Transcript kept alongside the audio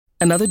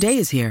Another day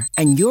is here,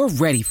 and you're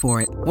ready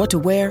for it. What to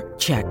wear?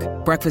 Check.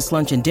 Breakfast,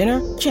 lunch, and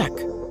dinner? Check.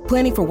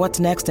 Planning for what's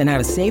next and how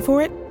to save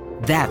for it?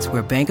 That's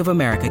where Bank of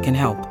America can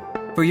help.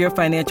 For your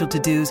financial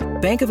to-dos,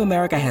 Bank of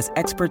America has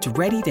experts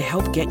ready to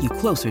help get you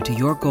closer to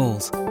your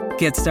goals.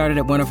 Get started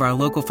at one of our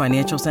local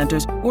financial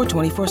centers or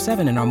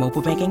 24/7 in our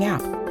mobile banking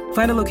app.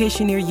 Find a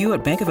location near you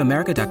at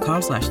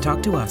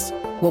bankofamerica.com/talktous.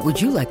 What would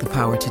you like the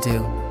power to do?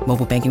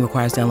 Mobile banking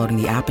requires downloading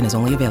the app and is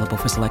only available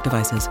for select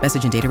devices.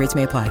 Message and data rates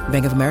may apply.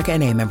 Bank of America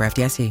N.A., member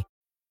FDIC.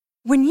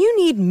 When you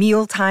need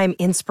mealtime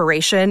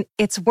inspiration,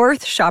 it's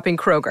worth shopping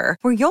Kroger,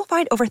 where you'll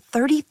find over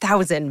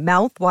 30,000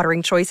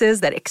 mouth-watering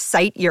choices that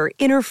excite your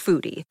inner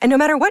foodie. And no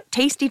matter what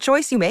tasty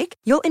choice you make,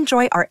 you'll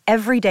enjoy our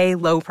everyday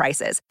low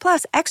prices,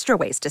 plus extra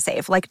ways to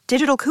save, like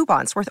digital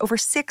coupons worth over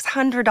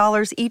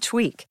 $600 each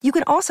week. You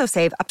can also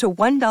save up to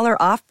 $1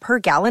 off per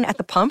gallon at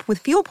the pump with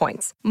fuel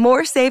points.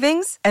 More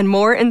savings and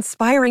more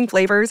inspiring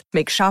flavors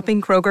make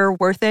shopping Kroger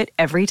worth it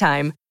every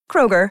time.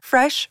 Kroger,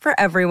 fresh for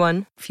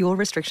everyone. Fuel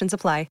restrictions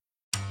apply.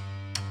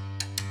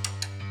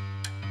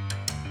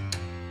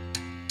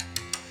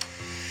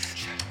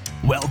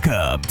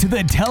 Welcome to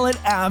the Tell It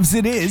Avs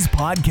It Is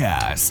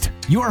podcast,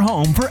 your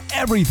home for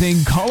everything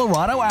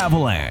Colorado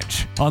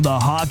Avalanche on the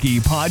Hockey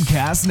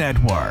Podcast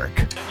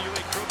Network.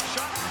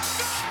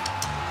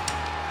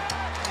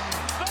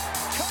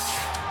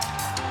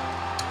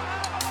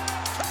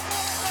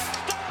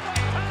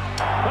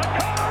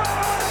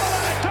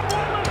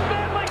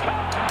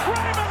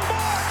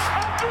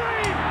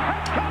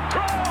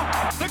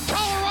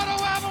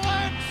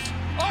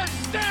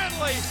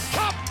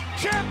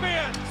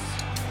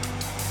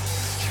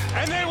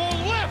 And they will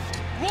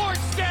lift Lord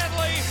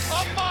Stanley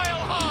a mile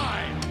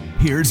high.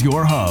 Here's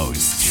your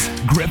hosts,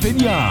 Griffin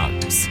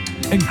Youngs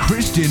and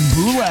Christian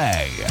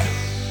Boulay.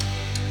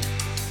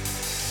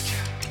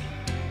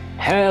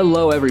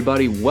 Hello,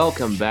 everybody.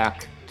 Welcome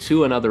back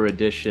to another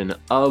edition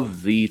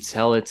of the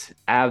Tell It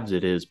Avs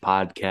It Is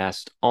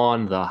podcast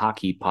on the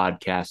Hockey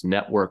Podcast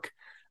Network.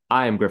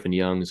 I am Griffin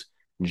Youngs,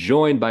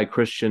 joined by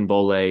Christian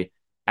Boulay.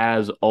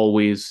 As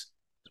always,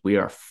 we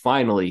are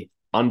finally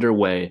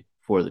underway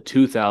for the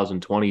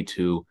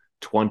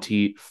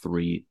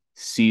 2022-23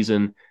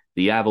 season.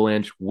 The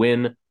Avalanche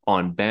win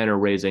on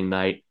banner-raising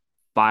night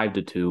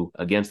 5-2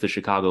 against the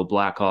Chicago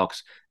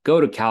Blackhawks,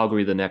 go to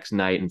Calgary the next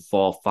night and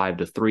fall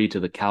 5-3 to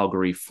the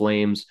Calgary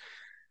Flames.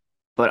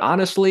 But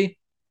honestly,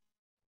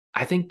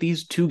 I think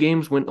these two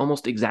games went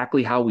almost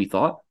exactly how we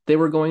thought they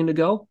were going to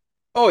go.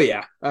 Oh,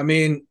 yeah. I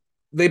mean,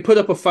 they put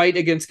up a fight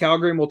against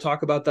Calgary, and we'll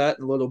talk about that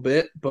in a little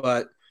bit.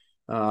 But,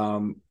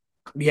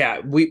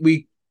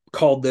 we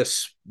called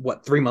this,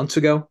 3 months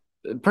ago?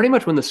 Pretty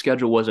much when the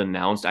schedule was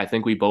announced, I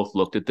think we both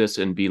looked at this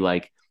and be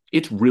like,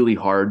 it's really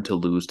hard to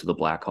lose to the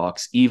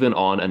Blackhawks, even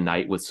on a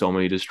night with so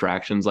many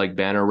distractions like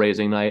banner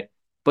raising night.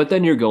 But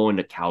then you're going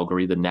to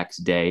Calgary the next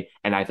day,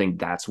 and I think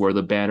that's where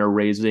the banner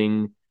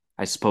raising,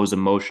 I suppose,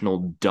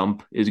 emotional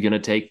dump is going to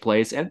take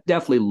place. And it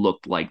definitely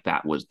looked like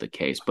that was the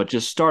case. But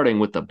just starting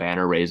with the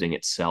banner raising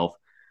itself,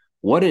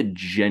 what a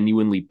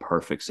genuinely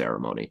perfect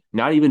ceremony.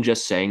 Not even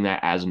just saying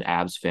that as an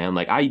Avs fan.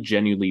 Like, I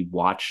genuinely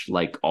watch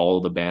like all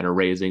the banner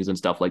raisings and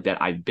stuff like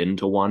that. I've been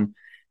to one.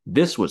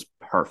 This was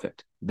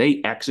perfect.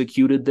 They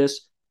executed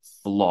this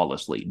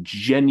flawlessly.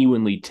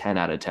 Genuinely 10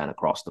 out of 10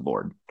 across the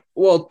board.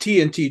 Well,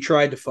 TNT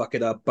tried to fuck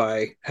it up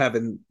by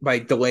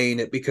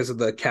delaying it because of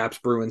the Caps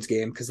Bruins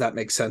game, because that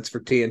makes sense for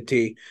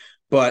TNT.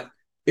 But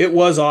it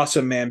was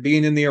awesome, man.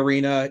 Being in the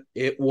arena,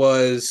 it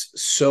was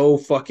so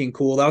fucking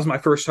cool. That was my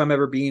first time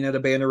ever being at a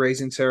banner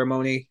raising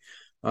ceremony.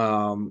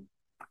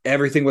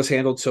 Everything was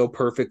handled so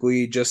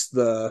perfectly. Just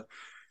the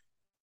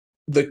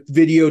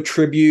video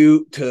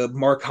tribute to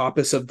Mark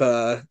Hoppus of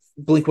the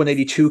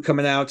Blink-182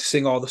 coming out to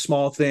sing all the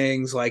small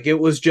things. Like, it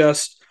was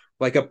just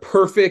like a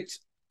perfect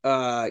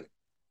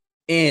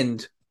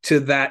end to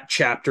that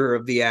chapter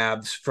of the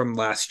Avs from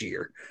last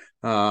year.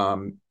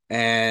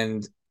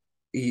 And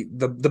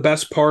the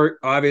best part,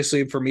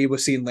 obviously, for me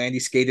was seeing Landy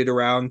skated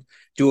around,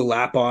 do a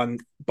lap on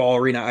Ball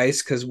Arena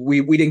ice, because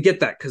we didn't get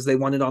that because they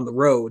won it on the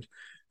road.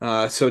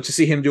 So to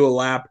see him do a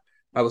lap,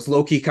 I was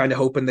low-key kind of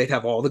hoping they'd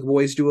have all the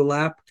boys do a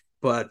lap,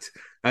 but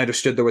I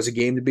understood there was a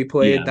game to be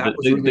played. Yeah,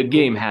 the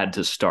game had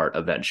to start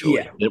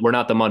eventually. Yeah. We're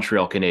not the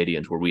Montreal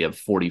Canadiens where we have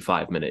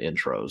 45-minute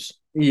intros.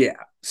 Yeah.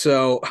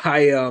 So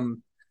I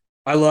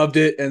loved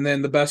it. And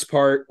then the best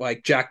part,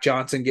 like Jack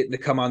Johnson getting to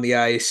come on the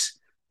ice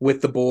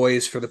with the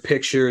boys for the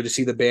picture, to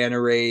see the banner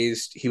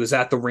raised. He was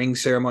at the ring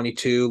ceremony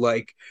too.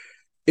 Like,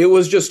 it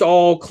was just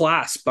all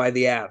class by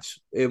the Avs.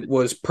 It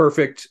was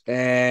perfect.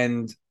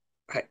 And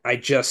I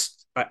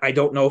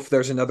don't know if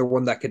there's another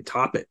one that could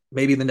top it.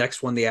 Maybe the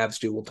next one the Avs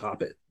do will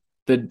top it.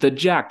 The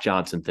Jack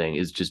Johnson thing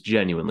is just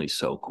genuinely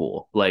so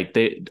cool. Like,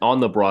 they on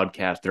the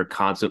broadcast, they're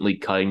constantly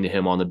cutting to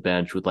him on the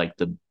bench with like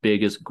the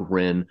biggest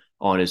grin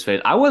on his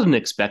face. I wasn't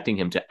expecting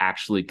him to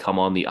actually come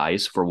on the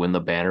ice for when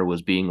the banner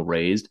was being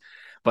raised,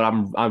 but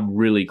I'm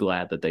really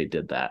glad that they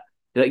did that.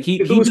 Like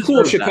It he was cool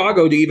of deserves that.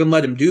 Chicago to even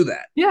let him do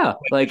that. Yeah,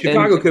 like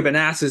Chicago and could have been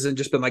asses and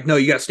just been like, no,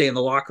 you got to stay in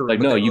the locker room. like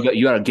But no, they were like,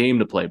 you got a game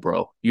to play,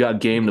 bro. You got a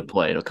game to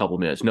play in a couple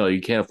minutes. No,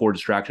 you can't afford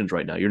distractions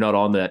right now. You're not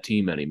on that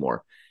team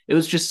anymore. It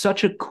was just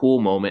such a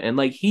cool moment, and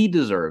like he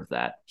deserved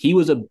that. He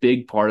was a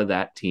big part of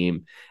that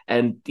team,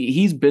 and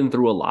he's been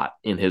through a lot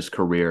in his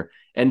career,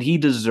 and he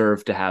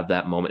deserved to have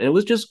that moment. And it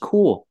was just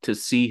cool to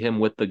see him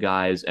with the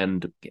guys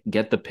and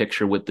get the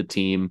picture with the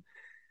team.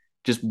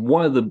 Just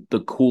one of the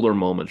cooler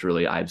moments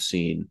really I've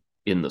seen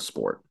in the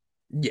sport.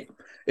 yeah.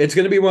 It's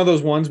going to be one of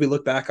those ones we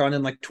look back on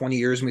in like 20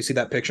 years and we see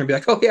that picture and be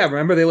like, oh, yeah,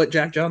 remember they let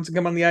Jack Johnson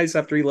come on the ice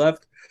after he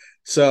left?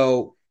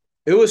 So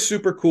it was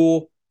super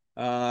cool.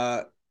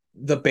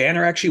 The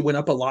banner actually went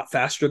up a lot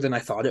faster than I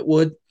thought it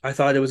would. I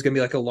thought it was going to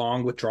be like a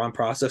long withdrawn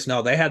process.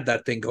 No, they had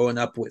that thing going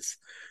up with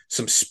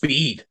some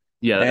speed.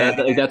 Yeah,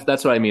 And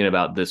that's what I mean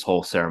about this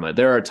whole ceremony.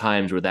 There are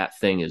times where that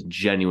thing is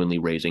genuinely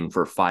raising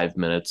for 5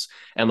 minutes,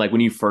 and like when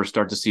you first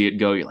start to see it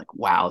go, you're like,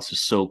 "Wow, this is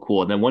so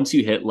cool." And then once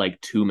you hit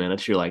like 2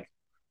 minutes, you're like,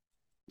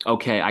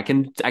 "Okay, I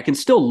can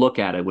still look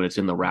at it when it's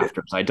in the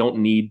rafters. I don't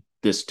need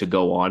this to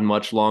go on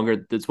much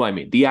longer." That's what I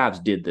mean. The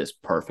Avs did this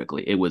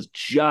perfectly. It was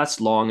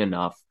just long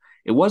enough.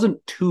 It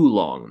wasn't too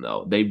long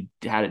though. They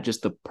had it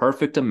just the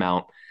perfect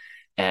amount,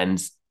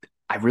 and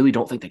I really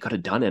don't think they could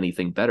have done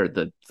anything better.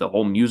 The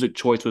whole music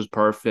choice was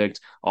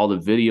perfect. All the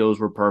videos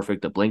were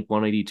perfect. The Blink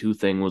 182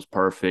 thing was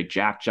perfect.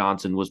 Jack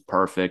Johnson was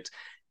perfect.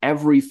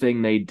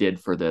 Everything they did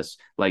for this,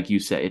 like you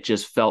said, it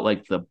just felt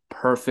like the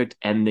perfect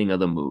ending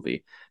of the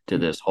movie to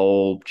this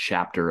whole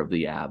chapter of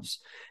the Avs,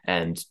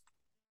 and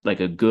like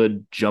a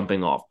good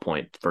jumping off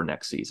point for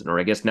next season, or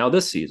I guess now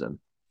this season.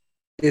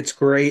 it's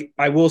great.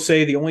 I will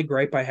say the only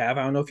gripe I have,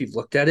 I don't know if you've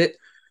looked at it.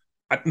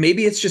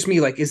 Maybe it's just me.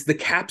 Like, is the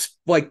Caps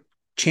like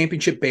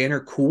championship banner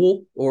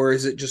cool, or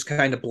is it just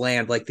kind of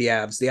bland like the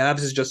Avs? The Avs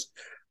is just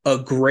a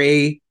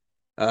gray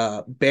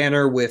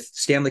banner with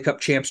Stanley Cup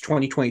champs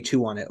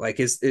 2022 on it. Like,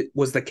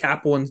 was the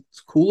Cap one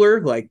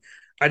cooler? Like,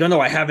 I don't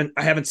know. I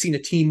haven't seen a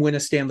team win a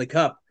Stanley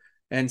Cup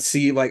and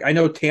see, like, I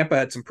know Tampa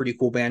had some pretty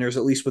cool banners,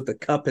 at least with the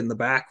cup in the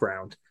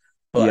background.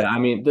 Yeah, But I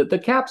mean the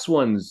Caps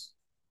one's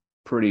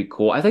pretty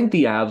cool. I think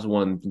the Avs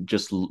one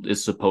just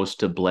is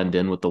supposed to blend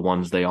in with the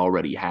ones they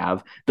already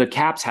have. The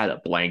Caps had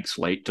a blank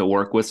slate to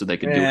work with, so they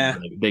could yeah,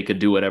 they could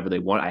do whatever they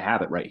want. I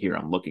have it right here.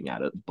 I'm looking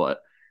at it, but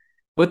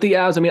with the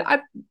Avs, I mean, I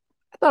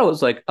thought it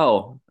was like,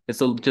 oh,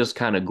 just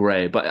kind of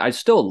gray, but I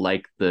still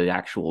like the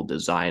actual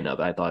design of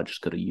it. I thought it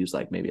just could have used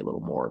like maybe a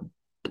little more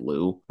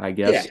blue, I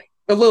yeah, guess.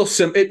 a little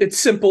it's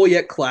simple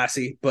yet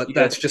classy, but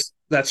Yeah,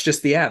 that's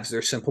just the Avs.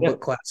 They're simple yeah. but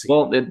classy.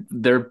 Well,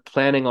 they're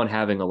planning on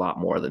having a lot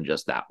more than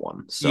just that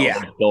one, so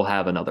Yeah, they'll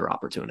have another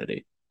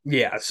opportunity.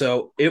 yeah.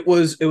 So it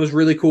was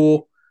really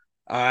cool.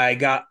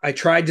 I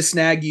tried to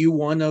snag you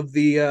one of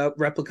the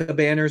replica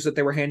banners that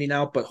they were handing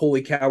out, but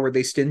holy cow, were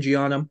they stingy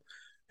on them?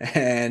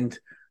 And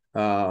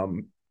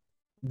um,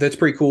 that's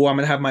pretty cool. I'm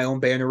gonna have my own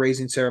banner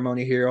raising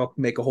ceremony here. I'll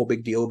make a whole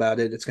big deal about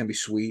it. It's gonna be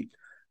sweet.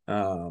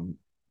 Um,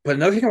 but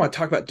another thing I want to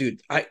talk about,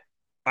 dude,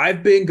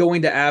 I've been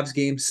going to Avs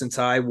games since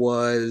I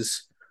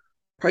was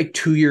probably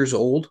 2 years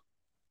old,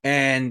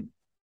 and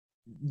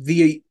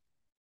the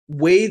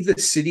way the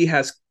city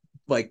has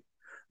like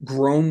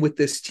grown with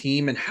this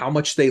team and how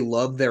much they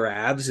love their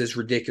Avs is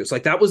ridiculous.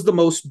 Like that was the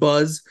most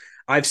buzz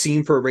I've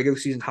seen for a regular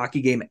season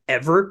hockey game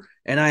ever,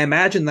 and I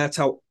imagine that's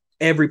how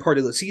every part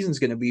of the season is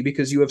going to be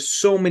because you have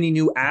so many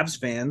new Avs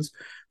fans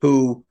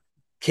who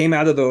came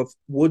out of the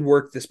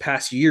woodwork this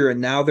past year and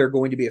now they're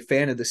going to be a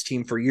fan of this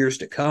team for years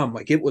to come.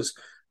 Like it was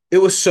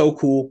so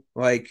cool.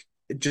 Like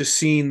just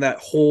seeing that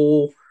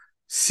whole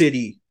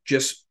city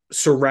just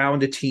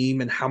surround a team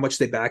and how much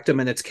they backed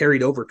them, and it's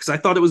carried over because I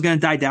thought it was going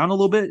to die down a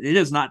little bit. It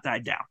has not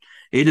died down.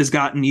 It has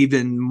gotten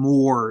even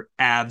more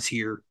Avs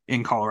here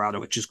in Colorado,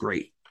 which is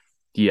great.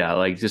 Yeah,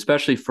 like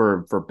especially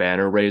for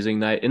banner raising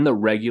night in the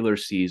regular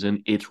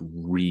season, it's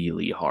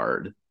really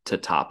hard to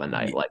top a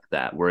night like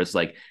that, where it's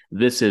like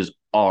this is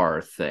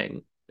our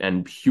thing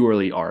and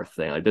purely our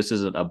thing. Like this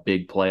isn't a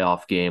big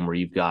playoff game where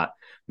you've got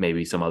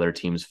maybe some other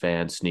team's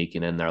fans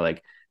sneaking in there.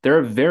 Like there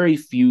are very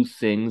few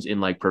things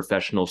in like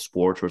professional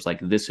sports where it's like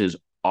this is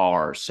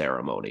our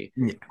ceremony,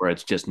 Yeah. where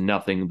it's just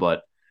nothing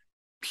but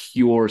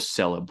pure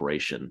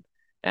celebration.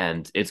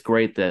 And it's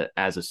great that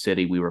as a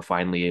city we were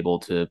finally able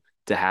to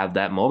have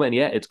that moment.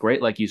 Yeah, it's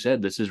great. Like you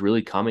said, this is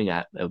really coming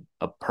at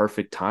a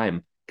perfect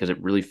time because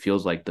it really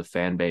feels like the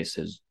fan base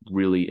has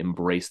really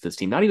embraced this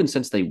team. Not even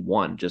since they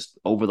won, just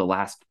over the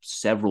last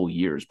several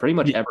years, pretty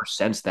much ever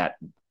since that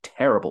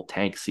terrible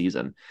tank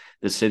season,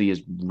 the city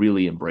has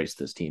really embraced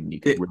this team. You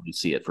can really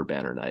see it for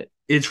banner night.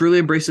 It's really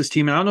embraced this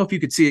team. And I don't know if you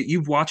could see it.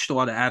 You've watched a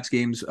lot of Avs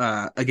games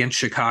against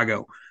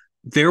Chicago.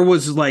 There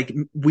was like,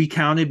 we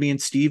counted, me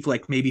and Steve,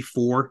 like maybe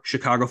 4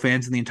 Chicago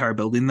fans in the entire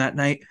building that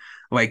night.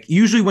 Like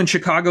usually when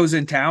Chicago's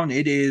in town,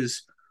 it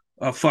is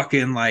a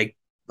fucking like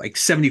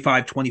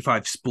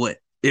 75-25 split.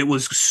 It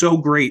was so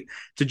great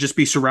to just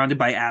be surrounded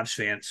by Avs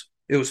fans.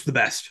 It was the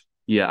best.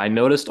 Yeah, I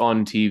noticed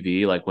on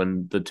TV, like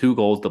when the 2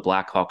 goals the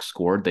Blackhawks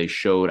scored, they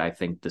showed, I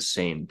think, the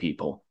same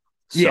people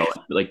So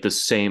like the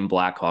same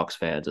Blackhawks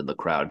fans in the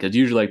crowd, because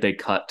usually like they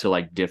cut to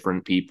like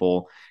different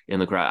people in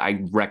the crowd.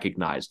 I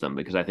recognize them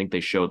because I think they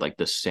showed like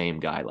the same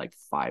guy like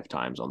 5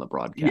 times on the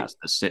broadcast.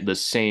 The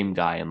same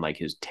guy in like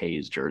his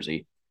Tays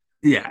jersey.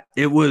 Yeah,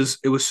 it was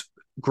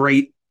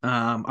great.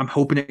 I'm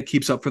hoping it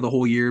keeps up for the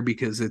whole year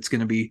because it's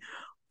going to be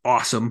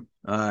awesome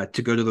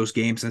to go to those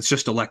games. And it's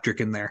just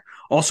electric in there.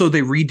 Also,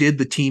 they redid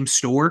the team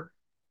store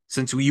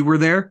since we were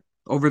there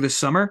over this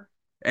summer.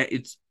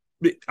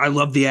 I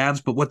love the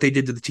Avs, but what they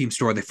did to the team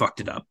store, they fucked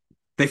it up.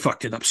 They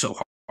fucked it up so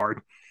hard.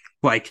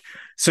 Like,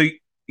 so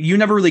you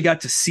never really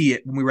got to see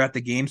it when we were at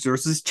the games. There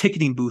was this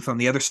ticketing booth on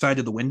the other side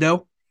of the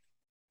window.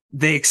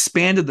 They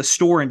expanded the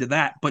store into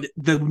that, but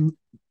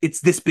it's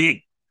this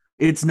big.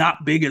 It's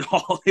not big at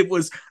all. It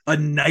was a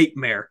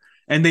nightmare.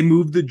 And they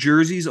moved the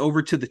jerseys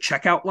over to the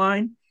checkout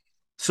line.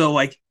 So,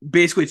 like,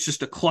 basically, it's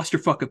just a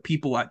clusterfuck of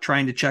people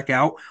trying to check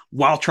out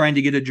while trying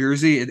to get a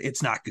jersey.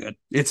 It's not good.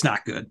 It's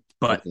not good.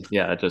 But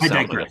yeah, it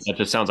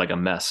just sounds like a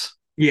mess.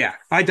 Yeah,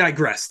 I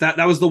digress.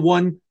 That was the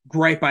one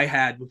gripe I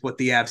had with what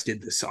the Avs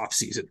did this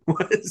offseason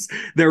was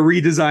their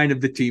redesign of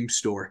the team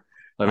store.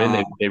 I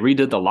mean, they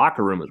redid the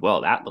locker room as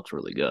well. That looks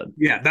really good.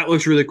 Yeah, that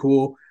looks really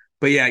cool.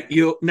 But yeah,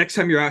 next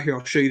time you're out here,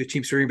 I'll show you the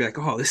team store and be like,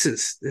 oh, this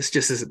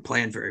just isn't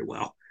planned very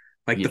well.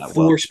 Like the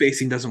floor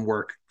spacing doesn't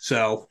work.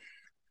 So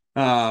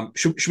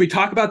should we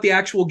talk about the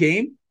actual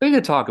game? We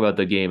could talk about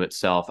the game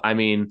itself. I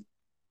mean,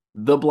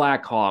 the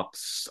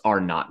Blackhawks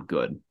are not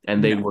good,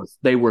 and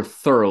they were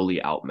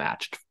thoroughly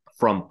outmatched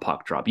from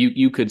puck drop.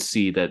 You could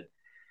see that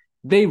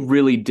they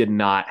really did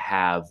not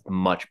have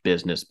much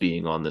business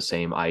being on the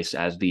same ice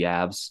as the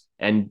Avs,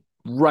 and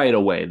right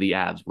away the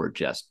Avs were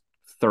just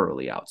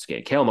thoroughly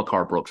outskated. Cale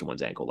Makar broke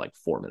someone's ankle like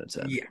 4 minutes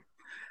in. Yeah.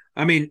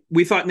 I mean,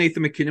 we thought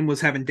Nathan MacKinnon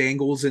was having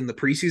dangles in the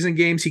preseason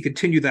games. He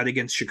continued that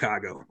against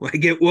Chicago.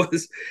 Like it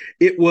was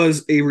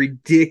a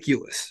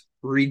ridiculous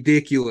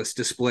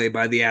display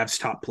by the Avs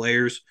top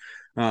players.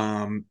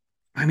 I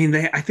mean,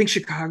 I think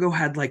Chicago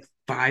had like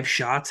 5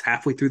 shots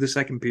halfway through the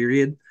second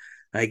period.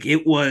 Like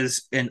it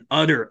was an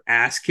utter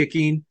ass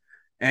kicking.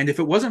 And if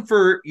it wasn't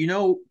for,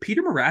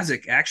 Peter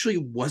Mrazek actually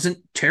wasn't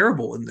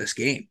terrible in this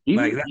game.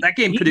 That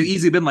game could have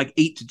easily been like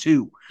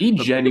 8-2. He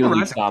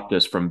genuinely stopped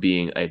us from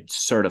being a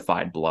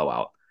certified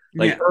blowout.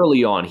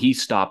 Early on, he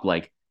stopped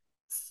like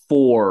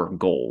 4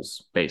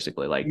 goals,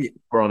 basically.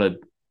 For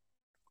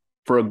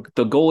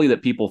the goalie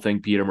that people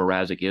think Peter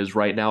Mrazek is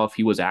right now, if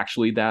he was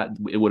actually that,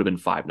 it would have been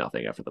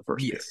 5-0 after the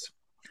first. Yes,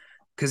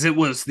 because it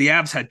was the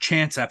Avs had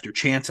chance after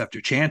chance after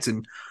chance,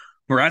 and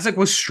Mrazek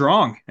was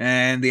strong,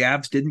 and the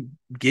Avs didn't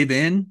give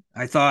in.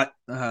 I thought,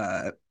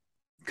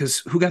 because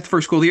who got the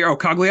first goal of the year? Oh,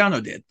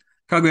 Cogliano did.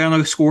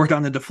 Cogliano scored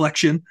on the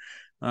deflection.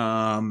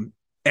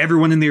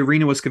 Everyone in the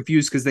arena was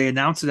confused because they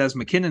announced it as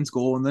McKinnon's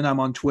goal, and then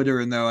I'm on Twitter,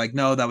 and they're like,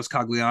 no, that was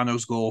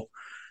Cogliano's goal.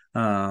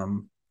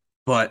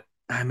 But,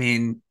 I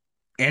mean,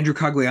 Andrew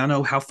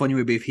Cogliano, how funny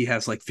would it be if he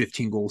has like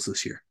 15 goals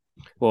this year?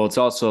 Well, it's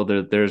also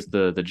there's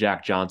the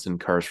Jack Johnson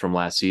curse from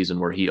last season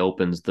where he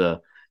opens the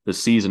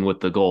season with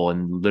the goal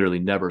and literally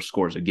never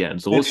scores again.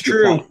 So we'll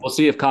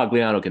see if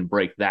Cogliano can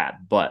break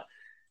that. But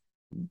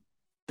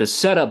the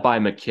setup by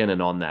MacKinnon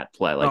on that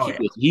play,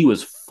 he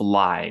was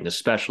flying,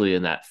 especially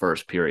in that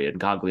first period.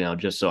 And Cogliano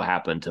just so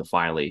happened to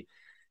finally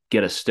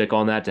get a stick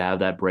on that to have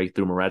that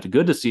breakthrough. Mrazek,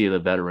 good to see the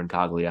veteran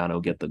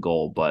Cogliano get the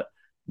goal, but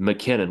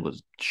MacKinnon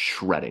was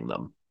shredding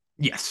them.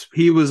 Yes,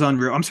 he was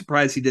unreal. I'm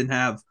surprised he didn't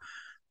have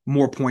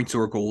more points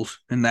or goals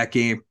in that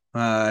game.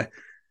 But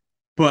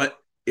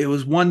it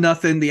was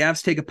 1-0. The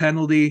Avs take a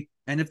penalty.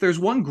 And if there's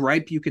one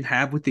gripe you can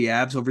have with the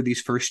Avs over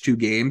these first 2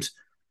 games,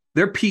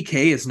 their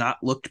PK has not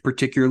looked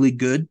particularly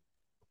good.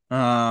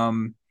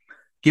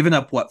 Giving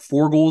up,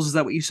 4 goals? Is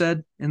that what you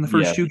said in the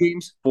first 2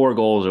 games? 4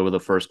 goals over the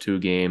first 2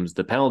 games.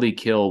 The penalty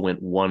kill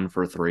went 1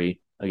 for 3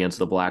 against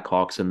the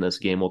Blackhawks in this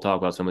game. We'll talk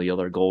about some of the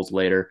other goals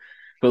later.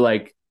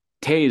 But,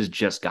 Tays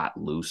just got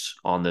loose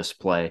on this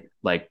play.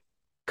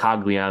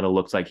 Cogliano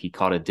looks like he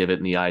caught a divot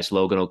in the ice.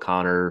 Logan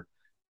O'Connor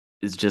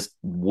is just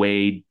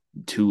way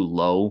too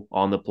low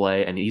on the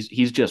play, and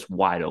he's just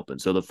wide open.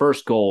 So the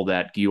first goal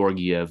that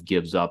Georgiev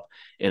gives up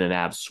in an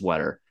Avs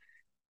sweater,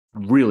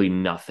 really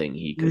nothing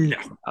he could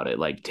do about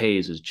it.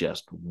 Tays is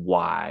just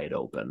wide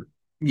open.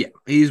 Yeah,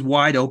 he's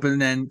wide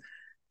open, and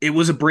it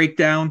was a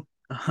breakdown.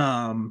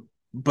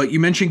 But you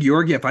mentioned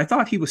Georgiev. I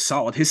thought he was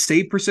solid. His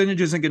save percentage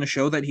isn't going to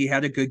show that he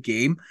had a good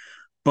game,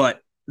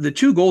 but the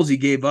 2 goals he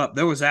gave up,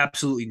 there was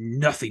absolutely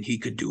nothing he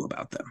could do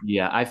about them.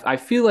 Yeah, I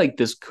feel like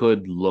this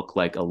could look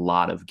like a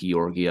lot of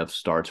Georgiev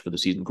starts for the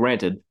season.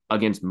 Granted,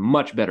 against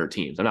much better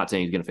teams. I'm not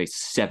saying he's going to face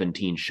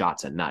 17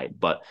 shots a night,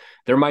 but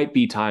there might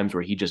be times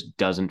where he just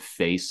doesn't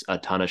face a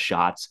ton of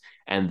shots,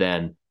 and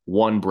then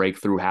one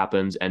breakthrough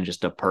happens and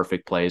just a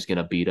perfect play is going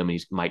to beat him.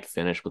 He might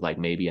finish with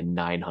maybe a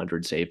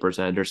 900 save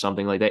percentage or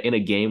something like that in a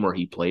game where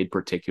he played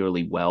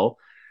particularly well.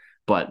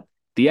 But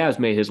the Avs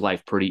made his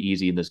life pretty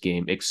easy in this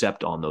game,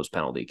 except on those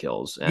penalty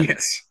kills. And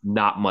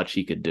not much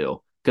he could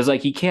do.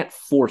 Because he can't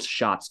force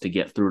shots to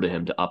get through to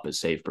him to up his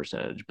save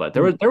percentage. But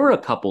there were a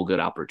couple good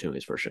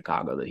opportunities for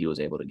Chicago that he was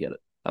able to get it.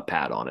 a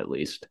pat on at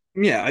least.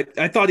 Yeah,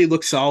 I thought he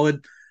looked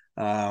solid.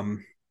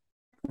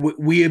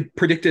 We had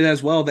predicted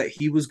as well that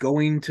he was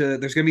there's going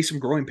to be some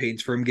growing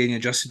pains for him getting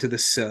adjusted to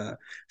this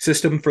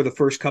system for the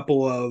first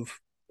couple of,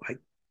 like,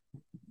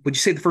 would you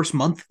say the first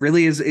month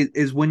really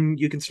is when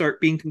you can start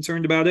being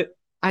concerned about it?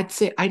 I'd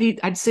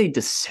say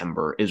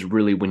December is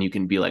really when you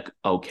can be like,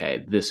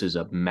 okay, this is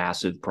a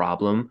massive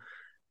problem.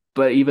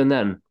 But even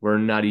then, we're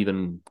not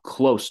even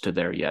close to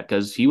there yet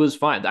because he was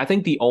fine. I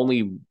think the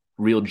only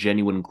real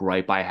genuine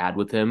gripe I had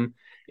with him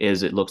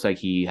is it looks like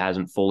he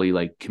hasn't fully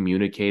like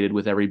communicated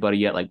with everybody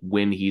yet, like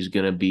when he's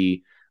going to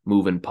be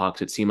moving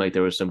pucks. It seemed like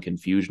there was some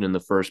confusion in the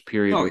first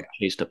period where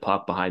he chased a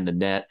puck behind the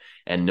net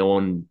and no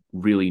one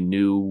really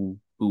knew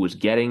who was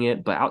getting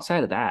it. But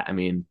outside of that, I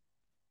mean,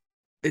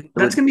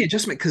 that's going to be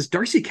adjustment because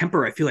Darcy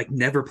Kemper, I feel like,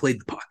 never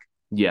played the puck.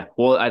 Yeah,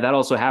 well, that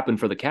also happened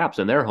for the Caps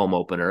in their home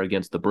opener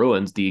against the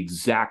Bruins. The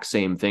exact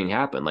same thing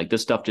happened. Like,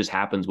 this stuff just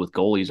happens with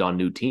goalies on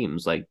new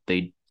teams. Like,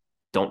 they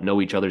don't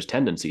know each other's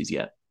tendencies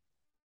yet.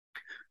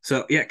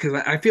 So, yeah, because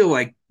I feel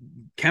like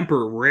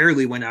Kemper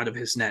rarely went out of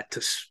his net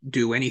to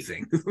do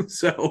anything.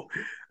 So,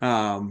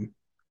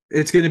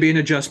 it's going to be an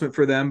adjustment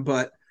for them.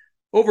 But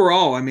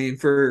overall, I mean,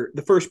 for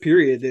the first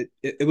period,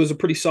 it was a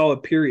pretty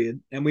solid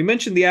period. And we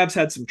mentioned the Avs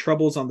had some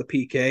troubles on the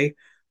PK.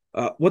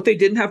 What they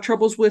didn't have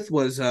troubles with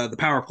was the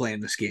power play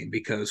in this game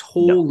because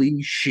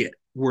holy shit,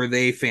 were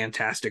they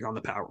fantastic on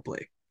the power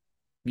play.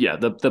 Yeah,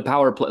 the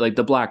power play, like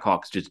the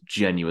Blackhawks just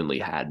genuinely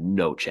had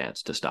no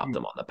chance to stop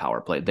them on the power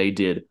play. They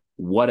did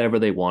whatever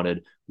they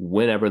wanted,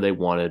 whenever they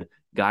wanted.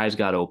 Guys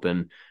got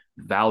open.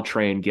 Val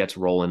Train gets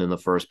rolling in the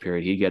first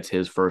period. He gets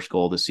his first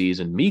goal of the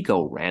season.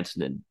 Mikko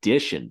Rantanen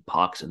dishing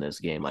pucks in this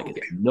game like it's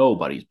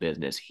nobody's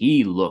business.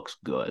 He looks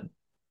good.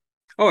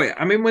 Oh, yeah.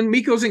 I mean, when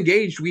Mikko's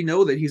engaged, we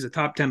know that he's a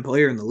top 10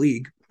 player in the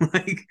league.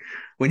 Like,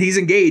 when he's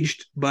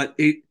engaged, but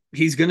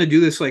he's going to do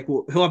this. Like,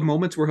 he'll have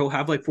moments where he'll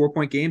have like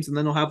 4-point games, and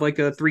then he'll have like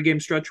a 3-game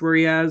stretch where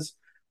he has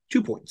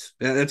 2 points.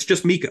 That's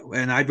just Mikko.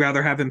 And I'd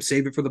rather have him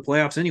save it for the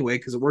playoffs anyway,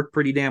 because it worked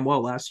pretty damn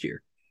well last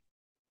year.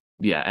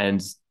 Yeah.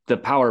 And the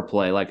power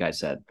play, like I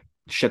said,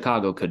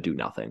 Chicago could do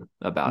nothing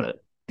about it.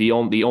 The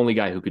only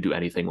guy who could do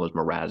anything was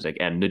Mrazek,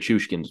 and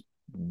Nichushkin's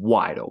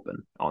wide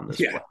open on this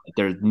play.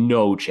 There's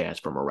no chance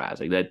for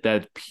Mrazek.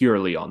 That's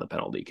purely on the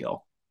penalty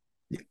kill.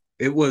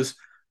 It was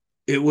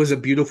a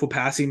beautiful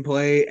passing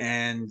play,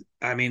 and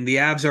I mean the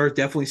Avs are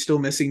definitely still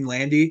missing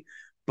Landy,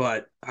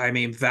 but I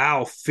mean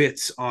Val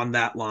fits on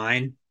that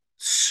line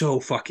so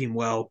fucking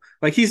well.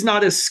 Like, he's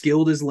not as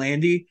skilled as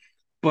Landy,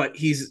 but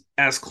he's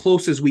as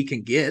close as we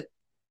can get.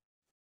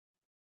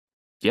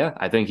 Yeah,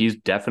 I think he's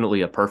definitely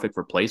a perfect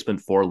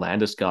replacement for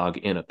Landeskog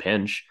in a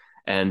pinch,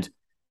 and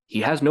he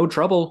has no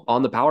trouble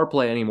on the power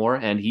play anymore,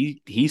 and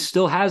he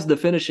still has the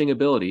finishing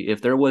ability. If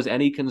there was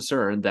any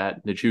concern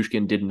that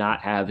Nichushkin did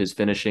not have his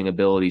finishing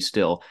ability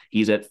still,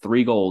 he's at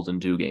 3 goals in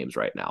 2 games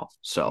right now.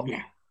 So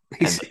yeah,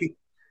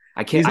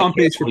 I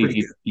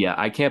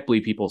can't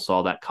believe people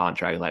saw that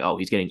contract like, oh,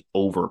 he's getting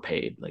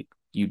overpaid. Like,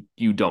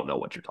 you don't know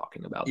what you're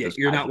talking about. Yeah,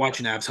 you're not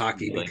watching Avs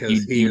hockey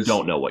because you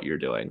don't know what you're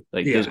doing.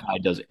 Like, this guy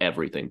does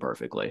everything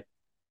perfectly.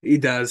 He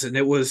does, and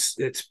it was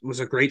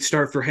a great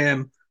start for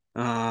him.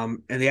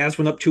 And the Avs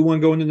went up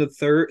 2-1 going into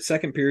the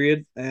second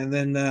period, and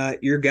then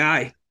your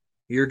guy,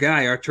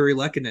 Artturi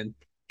Lehkonen,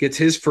 gets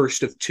his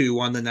first of 2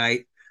 on the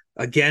night,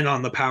 again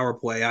on the power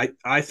play.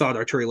 I thought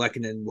Artturi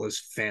Lehkonen was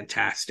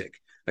fantastic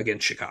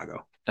against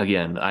Chicago.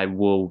 Again, I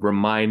will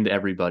remind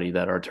everybody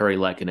that Artturi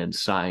Lehkonen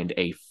signed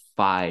a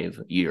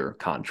 5-year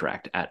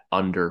contract at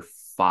under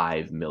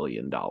 $5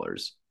 million.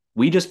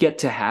 We just get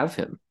to have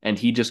him, and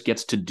he just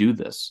gets to do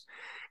this.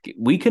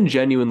 We can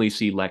genuinely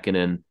see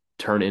Lehkonen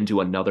turn into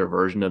another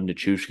version of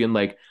Nichushkin.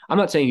 Like, I'm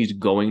not saying he's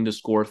going to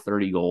score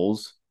 30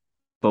 goals,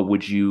 but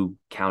would you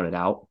count it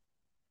out?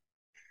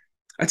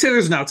 I'd say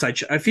there's an outside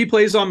shot. If he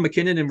plays on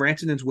McKinnon and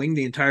Rantanen's wing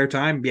the entire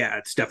time, yeah,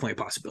 it's definitely a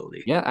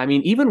possibility. Yeah, I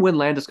mean, even when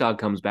Landeskog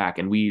comes back,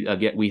 and we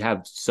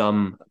have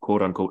some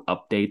quote-unquote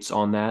updates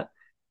on that,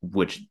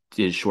 which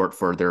is short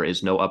for there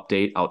is no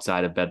update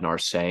outside of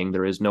Bednar saying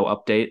there is no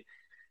update.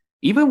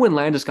 Even when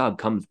Landeskog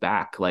comes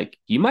back, like,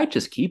 you might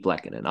just keep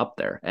Lehkonen up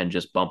there and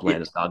just bump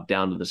Landeskog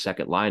down to the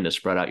second line to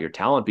spread out your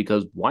talent,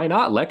 because why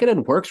not?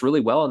 Lehkonen works really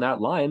well on that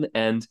line,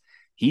 and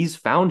he's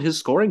found his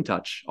scoring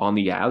touch on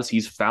the Avs.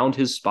 He's found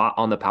his spot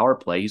on the power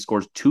play. He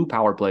scores 2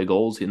 power play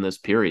goals in this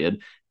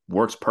period,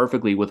 works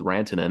perfectly with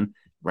Rantanen.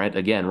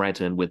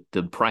 Rantanen with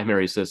the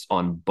primary assist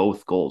on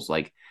both goals.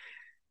 Like,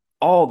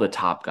 all the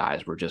top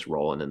guys were just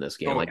rolling in this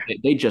game.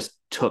 They just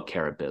took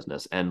care of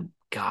business, and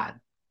God,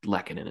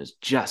 Lehkonen is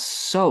just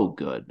so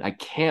good. I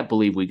can't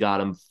believe we got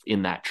him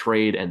in that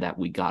trade and that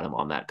we got him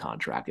on that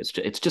contract.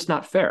 It's just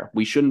not fair.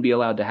 We shouldn't be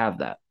allowed to have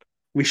that.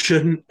 We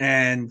shouldn't,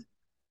 and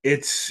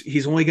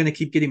he's only going to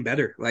keep getting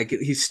better. Like,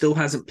 he still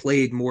hasn't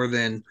played more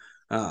than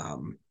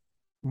 50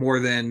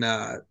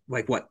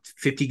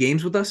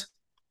 games with us.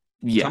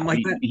 Yeah, something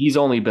like that. He's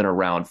only been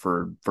around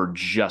for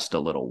just a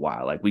little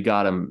while. Like, we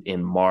got him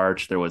in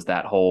March. There was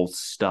that whole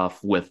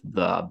stuff with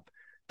the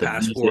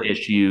visa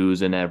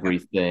issues and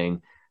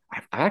everything.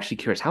 I'm actually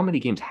curious, how many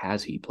games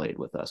has he played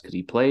with us? Because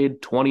he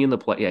played 20 in the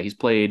play. Yeah, he's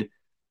played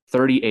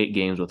 38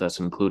 games with us,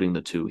 including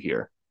the 2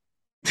 here.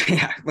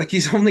 Yeah, like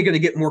he's only going to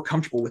get more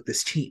comfortable with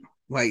this team.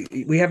 Like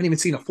we haven't even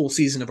seen a full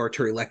season of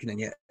Arturi Lehkonen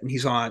yet, and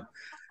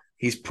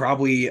he's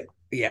probably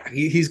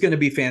he's going to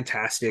be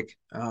fantastic.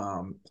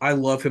 I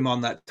love him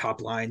on that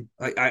top line.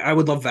 I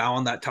would love Val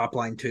on that top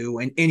line too,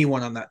 and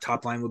anyone on that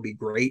top line would be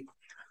great.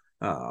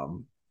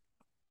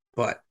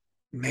 But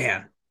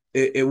man,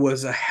 it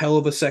was a hell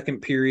of a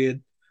second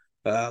period.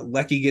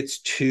 Lecky gets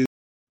 2.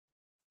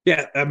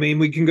 Yeah, I mean,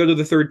 we can go to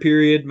the third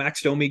period.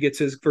 Max Domi gets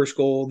his first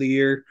goal of the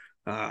year.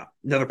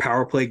 Another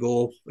power play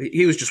goal.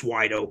 He was just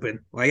wide open.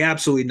 Like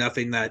absolutely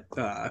nothing that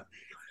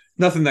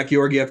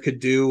Georgiev could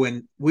do.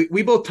 And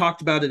we both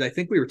talked about it. I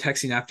think we were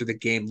texting after the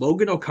game.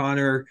 Logan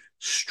O'Connor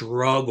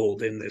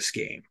struggled in this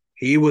game.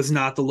 He was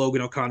not the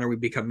Logan O'Connor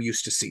we've become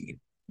used to seeing.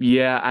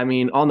 Yeah, I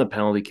mean, on the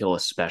penalty kill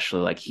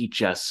especially, like he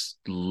just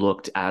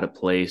looked out of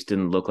place,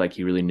 didn't look like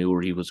he really knew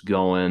where he was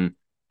going,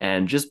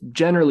 and just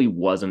generally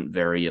wasn't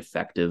very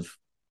effective.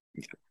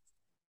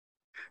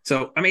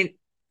 So, I mean,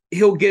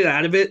 he'll get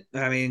out of it.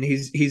 I mean,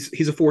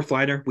 he's a fourth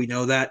liner. We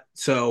know that.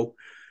 So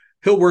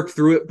he'll work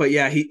through it. But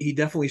yeah, he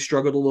definitely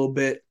struggled a little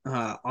bit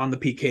on the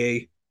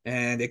PK,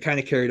 and it kind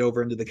of carried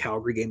over into the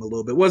Calgary game a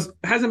little bit.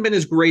 Hasn't been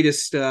his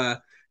greatest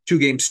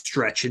 2-game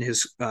stretch in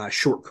his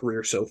short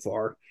career so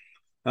far.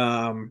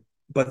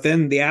 But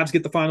then the Avs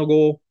get the final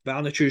goal.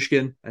 Val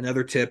Nichushkin,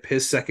 another tip,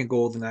 his second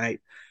goal of the night.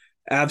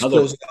 Avs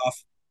close it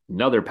off.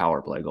 Another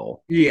power play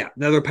goal. Yeah,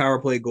 another power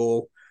play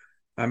goal.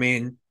 I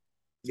mean,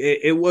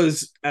 it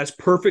was as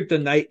perfect a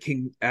night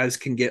as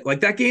can get. Like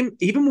that game,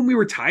 even when we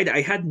were tied,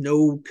 I had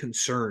no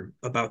concern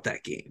about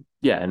that game.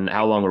 Yeah, and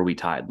how long were we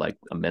tied? Like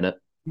a minute?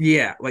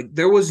 Yeah, like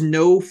there was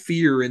no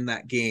fear in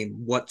that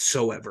game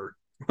whatsoever.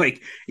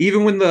 Like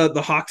even when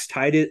the Hawks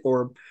tied it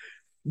or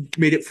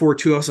made it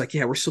 4-2, I was like,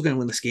 yeah, we're still going to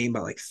win this game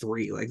by like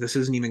 3. Like this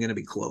isn't even going to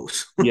be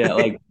close. Yeah,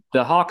 like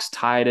the Hawks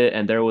tied it,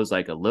 and there was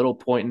like a little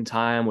point in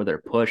time where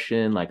they're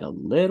pushing like a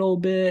little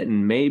bit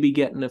and maybe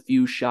getting a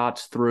few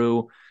shots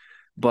through,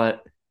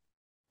 but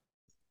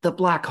the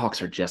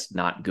Blackhawks are just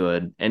not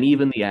good. And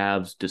even the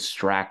Avs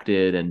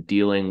distracted and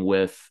dealing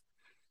with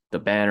the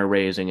banner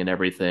raising and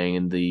everything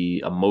and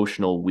the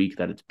emotional week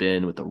that it's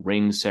been with the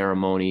ring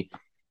ceremony,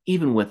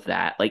 even with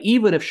that, like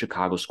even if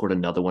Chicago scored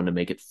another one to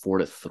make it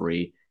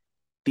 4-3,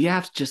 the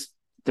Avs just,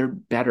 they're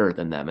better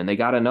than them. And they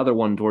got another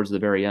one towards the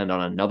very end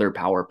on another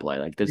power play.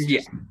 Like this,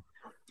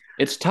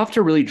 it's tough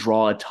to really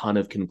draw a ton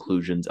of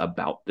conclusions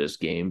about this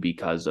game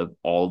because of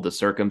all the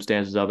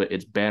circumstances of it.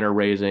 It's banner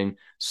raising.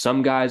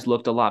 Some guys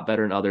looked a lot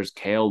better than others.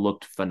 Kale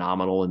looked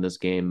phenomenal in this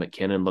game.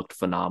 McKinnon looked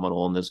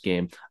phenomenal in this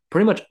game.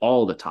 Pretty much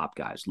all the top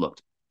guys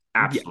looked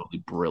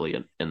absolutely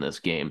brilliant in this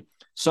game.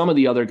 Some of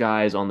the other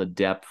guys on the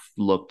depth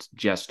looked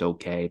just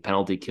okay.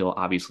 Penalty kill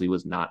obviously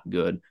was not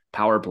good.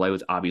 Power play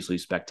was obviously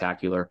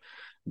spectacular.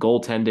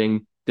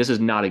 Goaltending, this is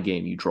not a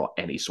game you draw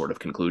any sort of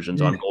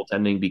conclusions on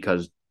goaltending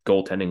because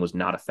goaltending was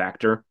not a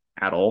factor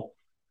at all.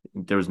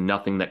 There was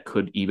nothing that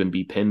could even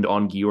be pinned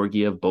on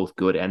Georgiev, both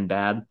good and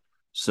bad.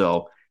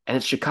 So, and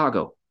it's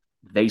Chicago.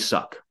 They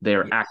suck. They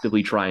are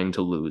actively trying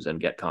to lose and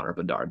get Connor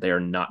Bedard. They are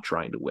not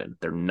trying to win.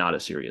 They're not a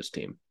serious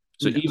team.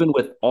 So even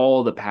with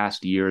all the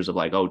past years of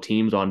like, oh,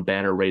 teams on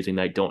banner raising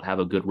night don't have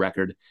a good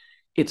record,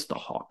 it's the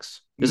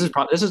Hawks. This is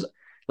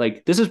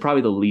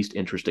probably the least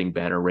interesting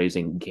banner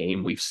raising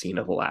game we've seen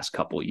of the last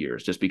couple of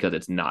years, just because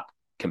it's not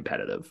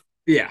competitive.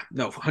 Yeah,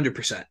 no,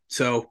 100%.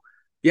 So,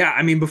 yeah,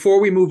 I mean, before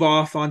we move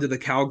off onto the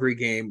Calgary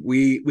game,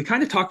 we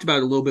kind of talked about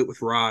it a little bit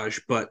with Raj,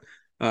 but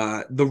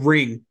the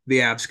ring the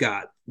Avs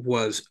got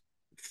was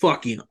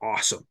fucking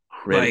awesome.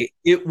 Right?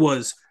 It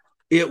was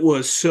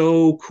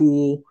so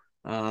cool.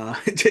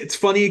 It's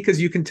funny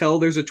because you can tell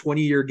there's a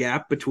 20-year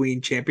gap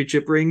between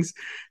championship rings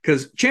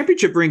because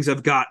championship rings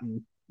have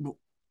gotten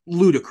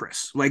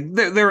ludicrous. Like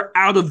they're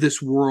out of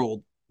this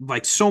world,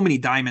 like so many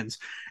diamonds.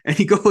 And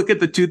you go look at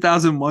the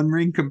 2001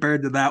 ring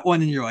compared to that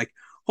one, and you're like,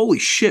 holy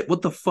shit,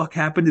 what the fuck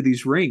happened to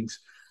these rings?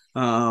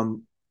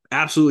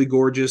 Absolutely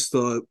gorgeous.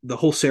 The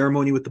whole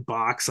ceremony with the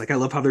box. Like I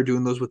love how they're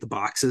doing those with the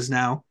boxes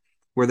now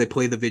where they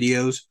play the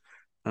videos.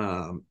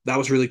 That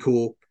was really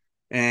cool.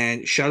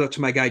 And shout out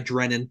to my guy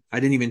Drennan.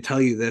 I didn't even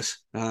tell you this.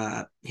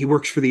 He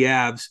works for the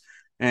Avs,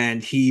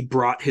 and he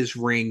brought his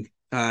ring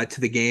to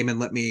the game and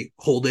let me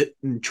hold it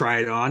and try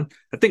it on.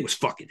 That thing was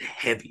fucking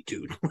heavy,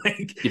 dude.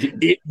 Like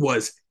it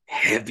was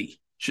heavy.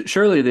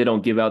 Surely they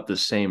don't give out the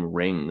same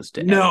rings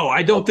to. No,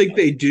 I don't think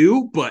they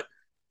do. But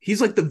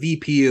he's like the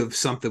VP of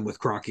something with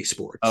Crocky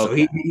Sports, so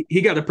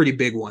he got a pretty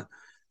big one.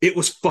 It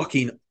was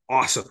fucking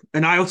awesome.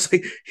 And I was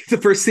like, the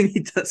first thing he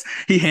does,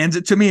 he hands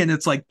it to me, and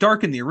it's like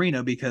dark in the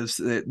arena because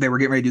they were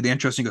getting ready to do the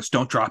intro. And he goes,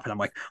 "Don't drop it." I'm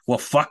like, well,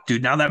 fuck,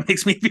 dude. Now that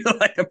makes me feel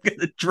like I'm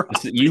gonna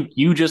drop it.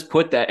 You just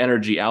put that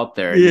energy out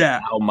there. And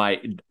now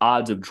my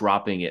odds of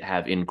dropping it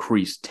have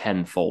increased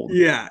tenfold.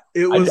 Yeah,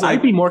 it was.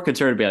 I'd be more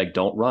concerned to be like,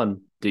 don't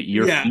run.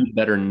 Your feet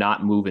better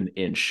not move an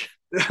inch.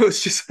 I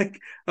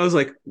was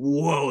like,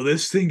 whoa,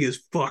 this thing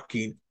is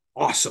fucking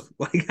awesome.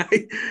 Like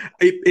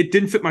it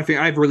didn't fit my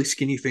finger. I have really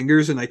skinny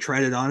fingers, and I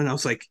tried it on, and I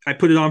was like, I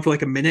put it on for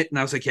like a minute, and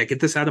I was like, yeah, get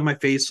this out of my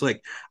face.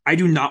 Like I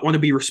do not want to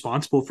be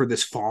responsible for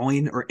this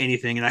falling or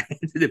anything, and I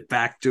handed it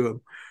back to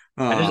him.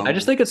 I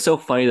just think it's so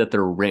funny that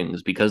they're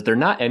rings because they're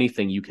not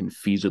anything you can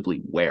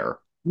feasibly wear.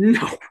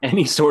 No,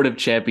 Any sort of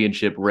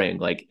championship ring,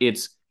 like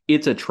it's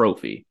a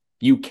trophy.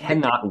 You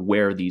cannot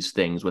wear these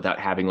things without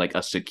having like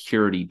a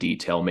security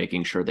detail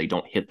making sure they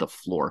don't hit the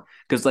floor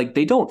because like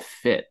they don't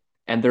fit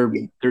and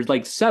there's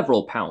like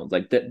several pounds.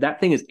 Like that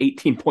thing is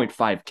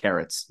 18.5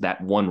 carats,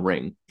 that one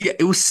ring. yeah,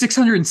 it was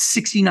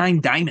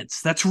 669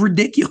 diamonds. That's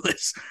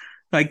ridiculous.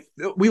 Like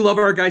we love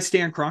our guy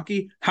Stan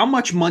Kroenke. How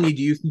much money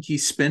do you think he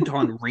spent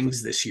on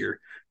rings this year?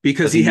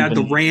 Because he had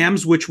the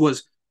Rams, which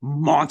was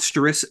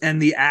monstrous,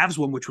 and the Avs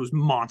one, which was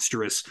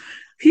monstrous.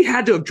 He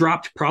had to have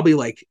dropped probably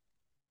like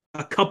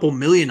a couple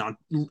million on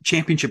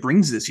championship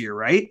rings this year,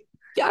 right?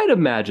 Yeah, I'd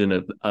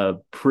imagine a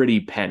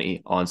pretty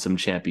penny on some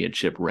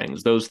championship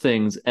rings. Those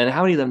things, and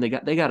how many of them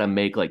they got to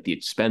make like the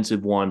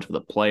expensive ones for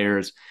the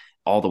players,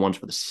 all the ones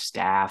for the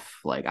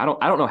staff. Like I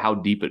don't know how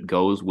deep it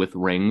goes with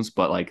rings,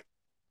 but like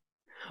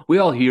we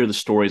all hear the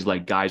stories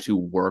like guys who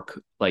work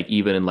like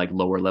even in like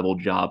lower level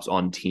jobs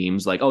on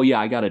teams like, oh yeah,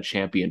 I got a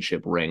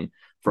championship ring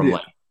from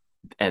like,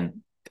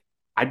 and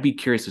I'd be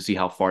curious to see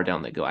how far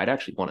down they go. I'd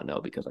actually want to know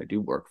because I do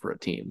work for a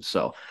team.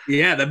 So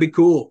yeah, that'd be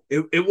cool.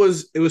 It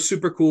was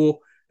super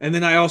cool. And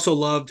then I also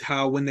loved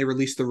how when they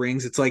released the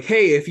rings, it's like,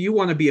 hey, if you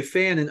want to be a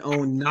fan and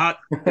own not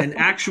an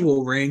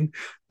actual ring,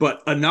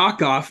 but a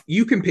knockoff,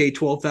 you can pay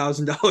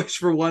 $12,000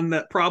 for one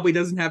that probably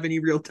doesn't have any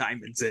real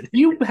diamonds in it.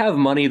 you have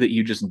money that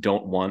you just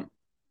don't want.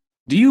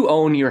 Do you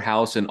own your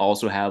house and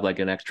also have like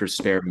an extra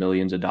spare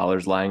millions of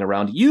dollars lying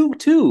around? You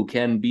too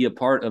can be a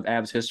part of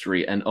Avs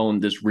history and own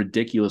this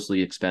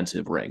ridiculously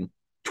expensive ring.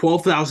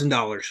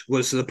 $12,000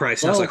 was the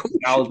price. I was like,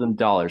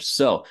 $12,000.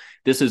 So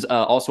this is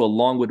also a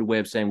long-winded way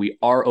of saying we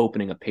are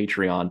opening a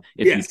Patreon.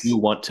 If yes. you do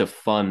want to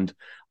fund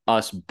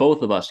us,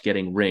 both of us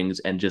getting rings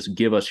and just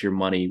give us your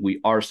money,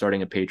 we are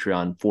starting a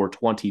Patreon for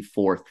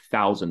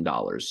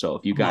 $24,000. So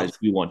if you guys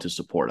do want to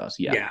support us,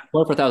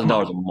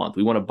 $24,000 a month.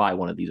 We want to buy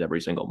one of these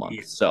every single month.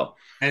 Yeah. So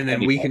and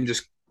then we can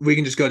just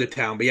go to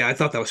town. But yeah, I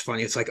thought that was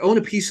funny. It's like own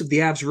a piece of the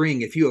Avs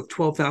ring if you have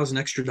 12,000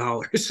 extra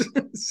dollars.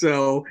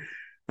 So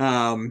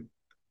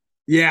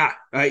yeah,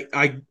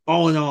 I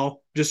all in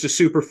all, just a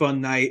super fun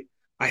night.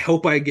 I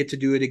hope I get to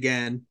do it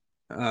again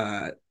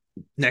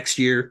next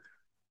year.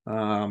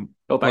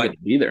 Hope I get to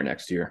be there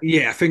next year.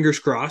 Yeah, fingers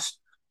crossed.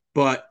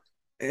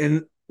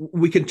 And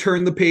we can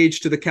turn the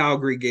page to the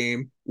Calgary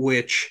game,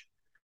 which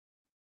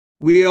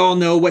we all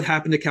know what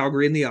happened to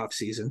Calgary in the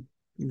offseason.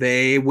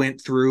 They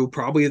went through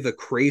probably the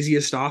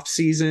craziest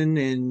offseason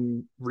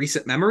in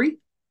recent memory.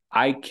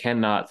 I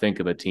cannot think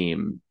of a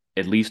team,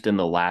 at least in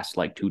the last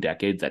like 2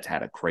 decades, that's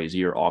had a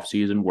crazier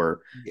offseason where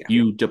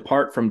you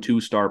depart from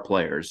 2-star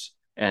players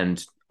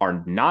and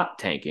are not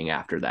tanking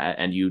after that.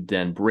 And you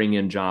then bring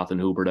in Jonathan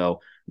Huberdeau,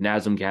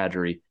 Nazem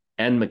Kadri,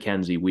 and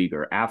Mackenzie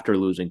Weegar after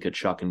losing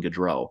Tkachuk and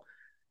Gaudreau.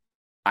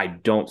 I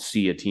don't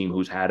see a team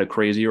who's had a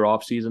crazier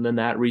offseason than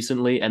that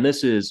recently. And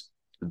this is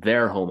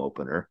their home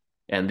opener.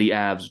 And the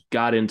Avs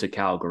got into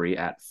Calgary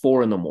at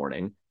 4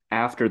 a.m.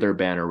 after their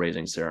banner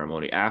raising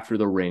ceremony, after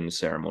the ring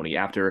ceremony,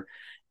 after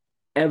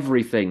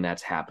everything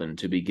that's happened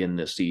to begin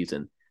this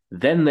season.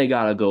 Then they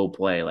got to go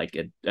play like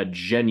a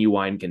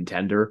genuine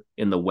contender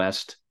in the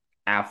West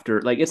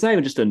after, like, it's not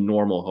even just a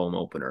normal home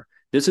opener.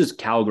 This is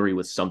Calgary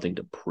with something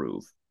to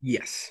prove.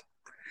 Yes.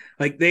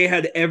 Like they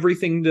had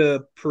everything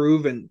to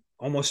prove and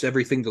almost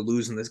everything to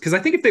lose in this. Because I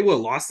think if they would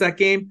have lost that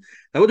game,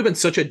 that would have been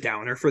such a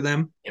downer for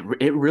them.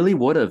 It really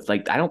would have.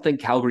 Like, I don't think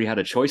Calgary had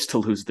a choice to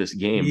lose this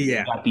game.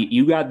 Yeah.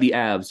 You got the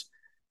Avs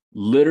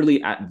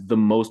literally at the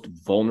most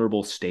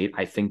vulnerable state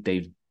I think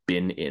they've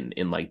been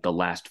in like the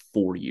last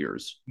 4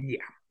 years. Yeah.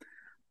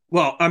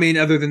 Well, I mean,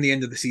 other than the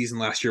end of the season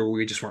last year where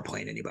we just weren't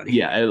playing anybody.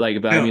 Yeah,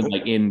 like, but I mean,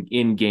 like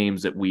in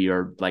games that we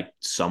are like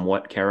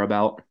somewhat care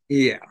about.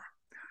 Yeah.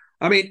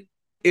 I mean,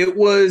 it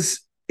was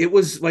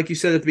like you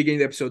said at the beginning of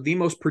the episode, the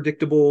most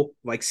predictable,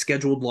 like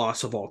scheduled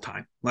loss of all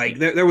time. Like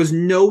there was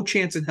no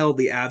chance in hell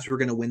the Avs were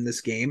going to win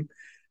this game.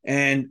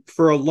 And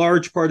for a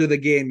large part of the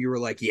game, you were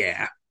like,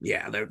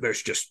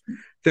 there's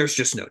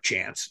just no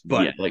chance.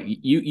 But yeah, like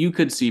you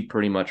could see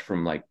pretty much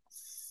from like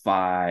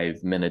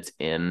 5 minutes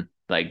in,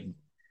 like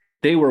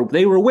they were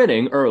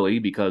winning early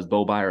because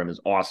Bo Byram is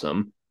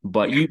awesome,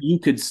 but you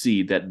could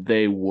see that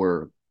they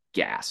were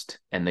gassed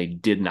and they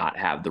did not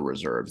have the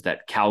reserves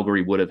that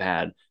Calgary would have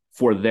had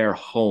for their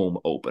home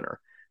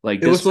opener.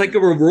 Like it was like a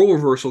role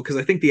reversal because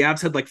I think the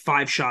Avs had like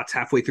 5 shots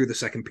halfway through the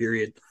second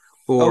period.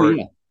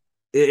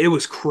 It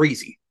was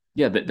crazy.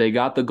 Yeah, they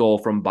got the goal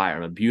from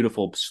Byram, a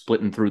beautiful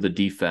splitting through the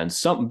defense,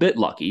 something bit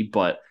lucky,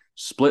 but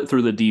split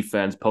through the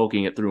defense,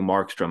 poking it through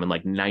Markstrom, and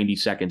like 90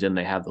 seconds in,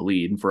 they have the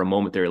lead. And for a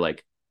moment, they're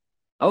like,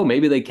 oh,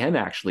 maybe they can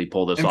actually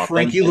pull this off.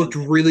 Frankie looked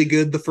really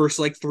good the first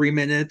like 3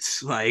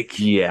 minutes. Like,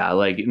 yeah,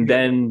 like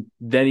then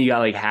you got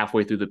like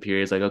halfway through the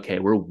period, it's like, okay,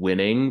 we're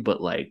winning, but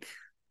like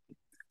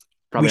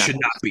probably we should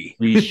not be.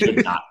 We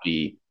should not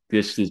be.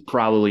 this is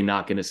probably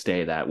not going to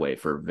stay that way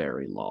for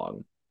very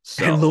long.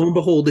 So, and lo and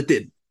behold, it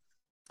did.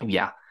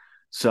 Yeah.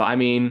 So, I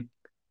mean,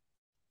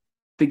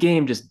 the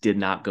game just did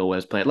not go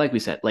as planned. Like we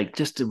said, like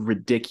just a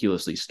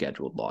ridiculously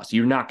scheduled loss.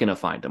 You're not going to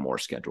find a more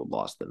scheduled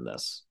loss than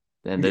this.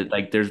 And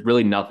there's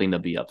really nothing to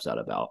be upset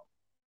about.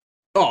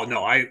 Oh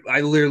no,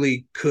 I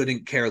literally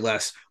couldn't care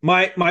less.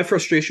 My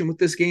frustration with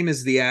this game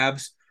is the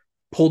Avs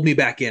pulled me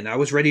back in. I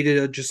was ready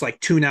to just like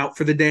tune out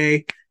for the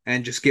day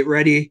and just get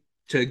ready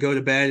to go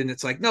to bed. And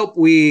it's like, nope,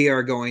 we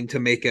are going to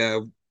make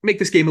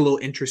this game a little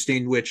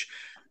interesting, which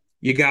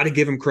you got to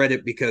give them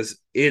credit because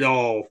it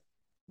all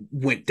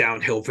went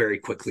downhill very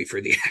quickly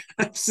for the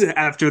Avs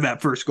after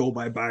that first goal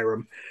by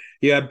Byram.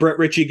 Yeah, Brett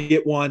Ritchie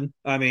get one.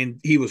 I mean,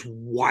 he was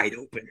wide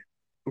open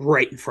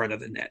right in front of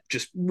the net,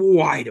 just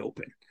wide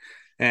open.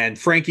 And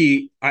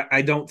Frankie,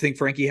 I don't think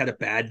Frankie had a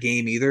bad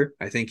game either.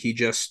 I think he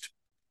just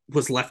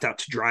was left out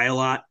to dry a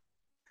lot.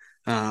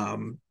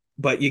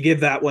 But you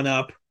give that one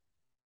up.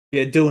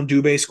 Yeah, Dylan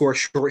Dubé score a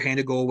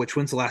shorthanded goal, which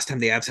when's the last time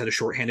the Avs had a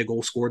shorthanded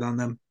goal scored on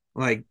them?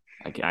 Like,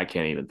 I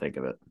can't even think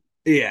of it.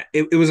 Yeah,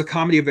 it was a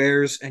comedy of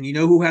errors. And you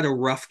know who had a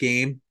rough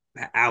game?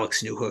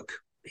 Alex Newhook.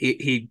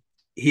 He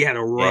had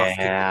a rough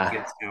game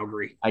against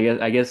Calgary.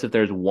 I guess if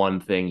there's one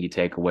thing you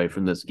take away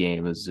from this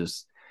game is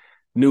just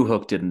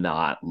Newhook did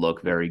not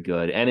look very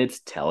good. And it's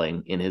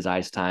telling in his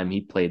ice time.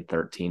 He played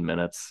 13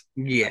 minutes.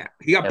 Yeah,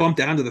 he got bumped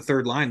down to the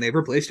third line. They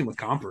replaced him with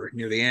Comper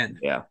near the end.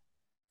 Yeah.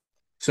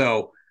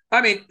 So,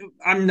 I mean,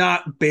 I'm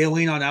not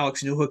bailing on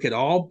Alex Newhook at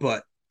all,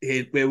 but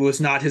it was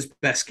not his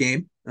best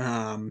game.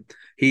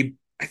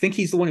 I think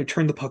he's the one who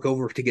turned the puck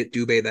over to get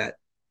Dubé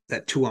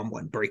that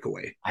 2-on-1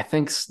 breakaway. I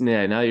think,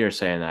 yeah, now you're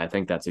saying that, I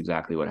think that's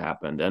exactly what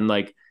happened. And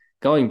like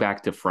going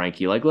back to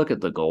Frankie, like look at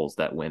the goals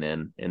that went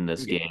in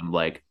this game.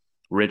 Like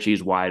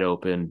Ritchie's wide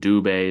open,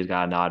 Dubé's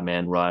got an odd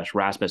man rush,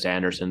 Rasmus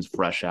Anderson's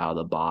fresh out of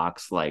the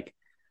box. Like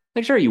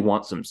sure you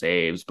want some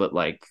saves, but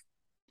like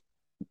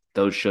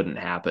those shouldn't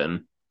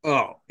happen.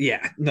 Oh,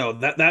 yeah. No,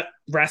 that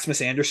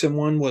Rasmus Anderson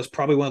one was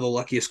probably one of the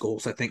luckiest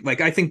goals, I think.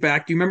 Like, I think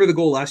back, do you remember the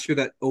goal last year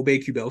that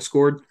Aubé-Kubel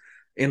scored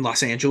in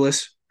Los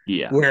Angeles?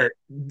 Yeah. Where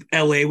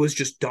LA was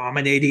just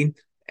dominating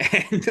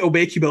and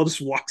Aubé-Kubel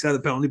just walks out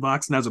of the penalty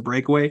box and has a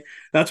breakaway.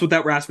 That's what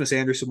that Rasmus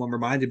Anderson one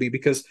reminded me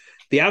because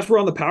the Avs were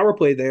on the power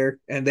play there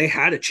and they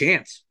had a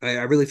chance. I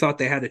really thought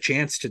they had a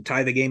chance to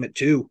tie the game at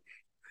 2.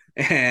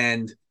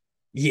 And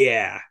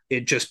yeah,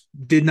 it just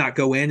did not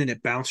go in and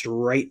it bounced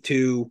right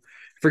to,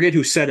 forget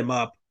who set him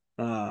up.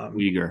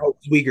 Weegar. Oh,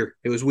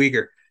 it was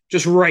Weegar.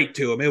 Just right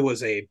to him. It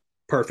was a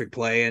perfect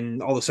play. And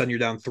all of a sudden you're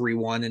down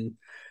 3-1. And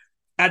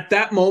at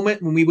that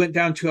moment, when we went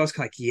down 2, I was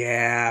like,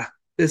 yeah,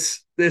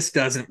 this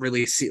doesn't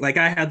really see. Like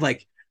I had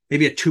like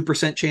maybe a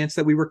 2% chance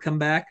that we were come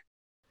back.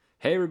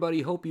 Hey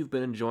everybody, hope you've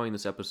been enjoying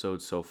this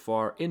episode so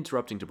far.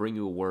 Interrupting to bring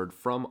you a word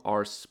from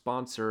our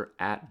sponsor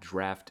at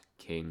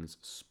DraftKings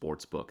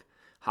Sportsbook.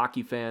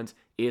 Hockey fans,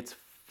 it's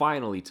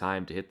finally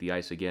time to hit the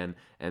ice again,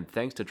 and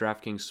thanks to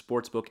DraftKings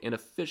Sportsbook, an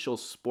official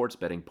sports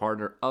betting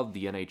partner of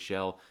the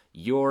NHL,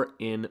 you're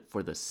in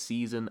for the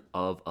season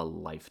of a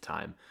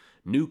lifetime.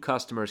 New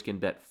customers can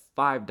bet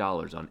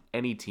 $5 on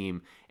any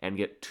team and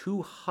get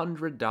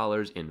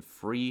 $200 in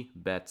free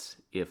bets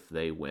if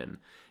they win.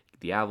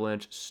 The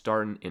Avalanche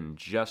starting in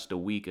just a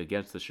week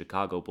against the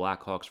Chicago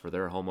Blackhawks for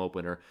their home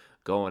opener,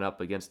 going up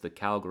against the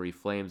Calgary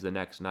Flames the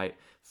next night,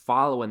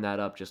 following that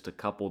up just a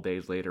couple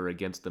days later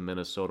against the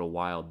Minnesota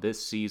Wild.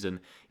 This season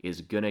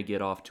is going to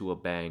get off to a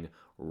bang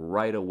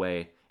right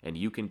away, and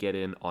you can get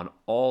in on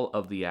all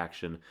of the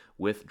action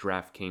with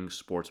DraftKings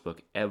Sportsbook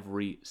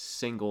every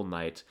single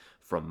night.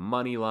 From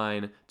money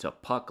line to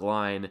puck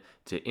line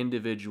to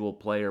individual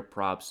player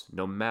props,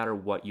 no matter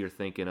what you're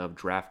thinking of,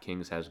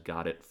 DraftKings has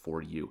got it for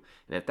you.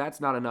 And if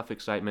that's not enough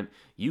excitement,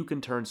 you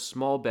can turn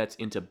small bets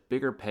into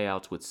bigger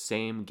payouts with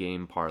same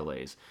game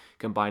parlays.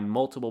 Combine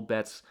multiple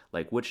bets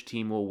like which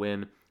team will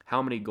win,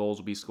 how many goals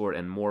will be scored,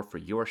 and more for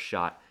your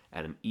shot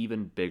at an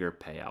even bigger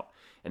payout.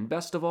 And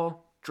best of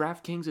all,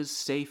 DraftKings is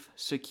safe,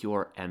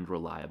 secure, and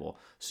reliable,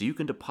 so you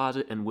can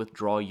deposit and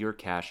withdraw your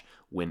cash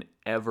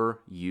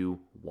whenever you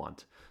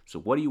want. So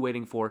what are you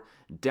waiting for?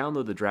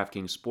 Download the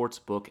DraftKings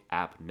Sportsbook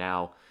app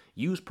now.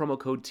 Use promo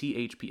code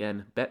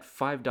THPN, bet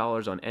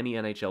 $5 on any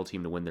NHL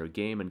team to win their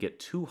game, and get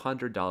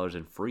 $200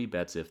 in free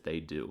bets if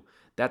they do.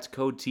 That's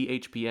code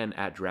THPN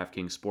at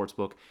DraftKings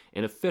Sportsbook,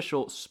 an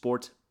official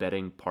sports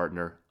betting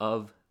partner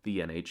of the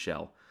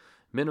NHL.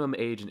 Minimum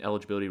age and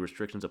eligibility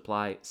restrictions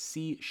apply.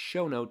 See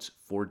show notes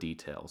for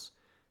details.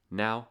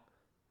 Now,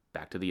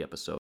 back to the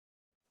episode.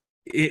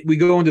 We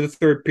go into the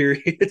third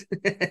period.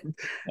 The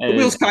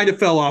wheels kind of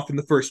fell off in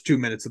the first 2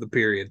 minutes of the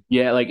period.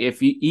 Yeah, like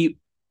if you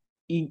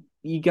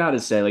got to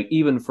say, like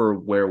even for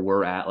where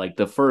we're at, like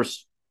the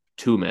first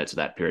 2 minutes of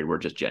that period were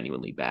just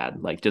genuinely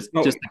bad. Like just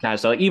the kind of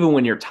stuff. Like even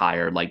when you're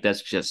tired, like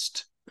that's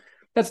just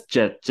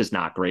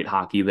not great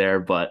hockey there.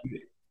 But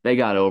they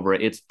got over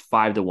it. It's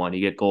 5-1. You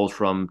get goals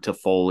from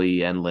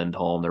Toffoli and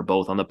Lindholm. They're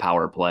both on the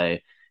power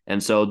play.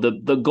 And so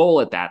the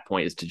goal at that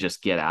point is to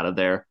just get out of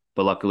there.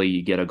 But luckily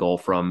you get a goal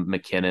from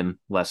McKinnon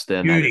less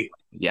than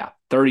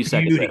 30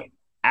 seconds later.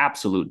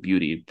 absolute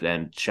beauty.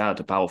 And shout out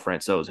to Paulo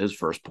Francouz, his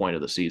first point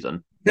of the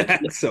season.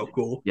 That's so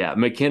cool. Yeah,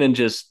 McKinnon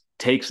just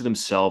takes it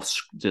himself,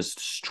 just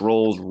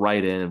strolls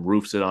right in and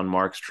roofs it on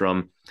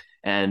Markstrom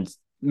and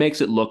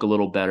makes it look a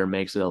little better,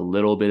 makes it a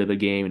little bit of a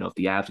game. If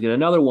the Avs get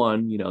another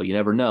one, you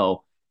never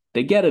know.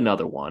 They get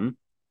another one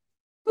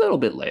a little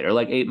bit later,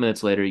 like 8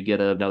 minutes later, you get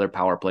another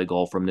power play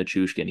goal from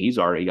Nichushkin. He's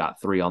already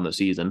got 3 on the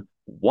season.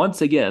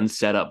 Once again,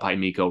 set up by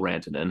Mikko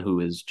Rantanen, who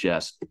is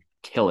just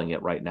killing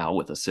it right now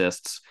with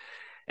assists.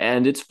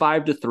 And it's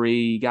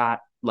 5-3. You got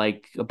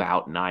like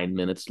about 9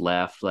 minutes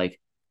left. Like,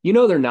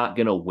 they're not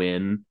going to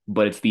win,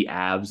 but it's the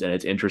Avs and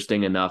it's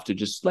interesting enough to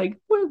just like,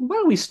 why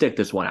don't we stick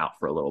this one out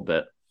for a little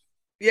bit?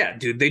 Yeah,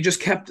 dude, they just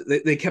kept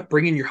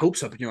bringing your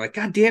hopes up and you're like,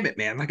 God damn it,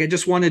 man. Like, I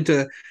just wanted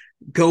to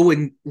go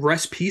and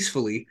rest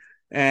peacefully.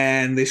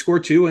 And they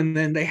scored 2, and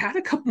then they had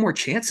a couple more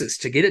chances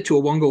to get it to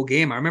a 1-goal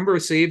game. I remember a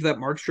save that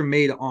Markstrom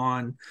made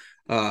on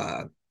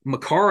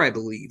Makar, I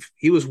believe.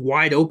 He was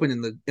wide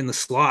open in the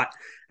slot,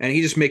 and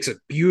he just makes a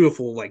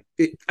beautiful,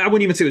 I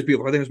wouldn't even say it was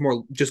beautiful. I think it was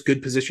more just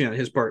good positioning on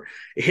his part.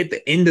 It hit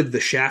the end of the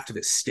shaft of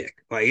his stick.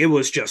 Like, it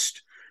was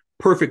just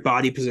perfect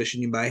body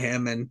positioning by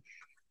him. And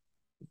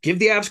give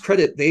the Avs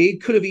credit, they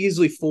could have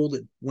easily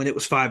folded when it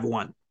was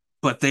 5-1,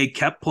 but they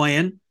kept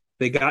playing.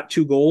 They got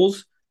 2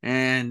 goals.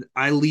 And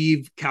I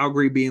leave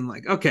Calgary being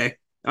like, okay,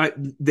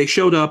 they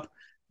showed up.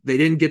 They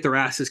didn't get their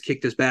asses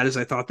kicked as bad as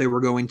I thought they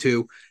were going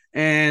to.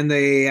 And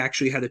they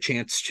actually had a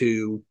chance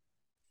to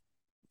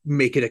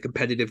make it a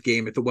competitive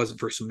game if it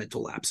wasn't for some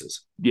mental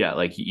lapses. Yeah,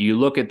 like you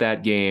look at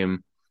that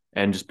game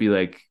and just be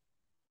like,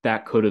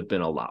 that could have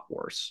been a lot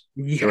worse.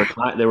 Yeah.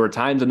 There were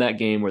times in that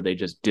game where they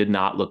just did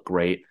not look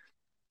great.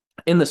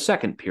 In the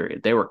second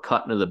period, they were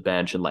cutting to the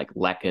bench and like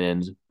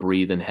Lekkonen's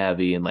breathing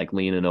heavy and like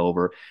leaning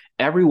over.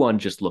 Everyone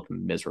just looked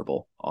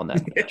miserable on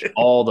that bench.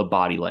 All the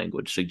body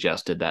language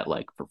suggested that,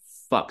 like, for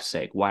fuck's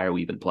sake, why are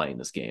we even playing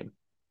this game?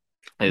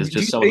 It's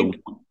just some of the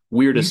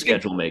weirdest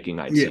schedule making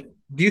I'd see.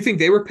 Do you think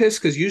they were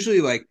pissed? Because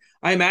usually, like,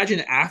 I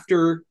imagine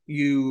after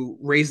you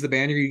raise the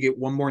banner, you get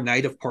one more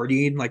night of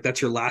partying. Like, that's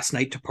your last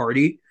night to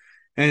party.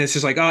 And it's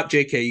just like,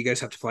 JK, you guys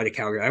have to fly to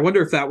Calgary. I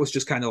wonder if that was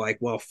just kind of like,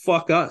 well,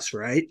 fuck us,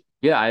 right?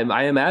 Yeah,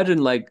 I imagine,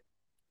 like,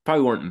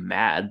 probably weren't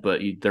mad,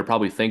 but they're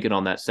probably thinking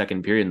on that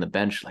second period in the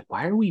bench, like,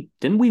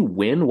 didn't we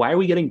win? Why are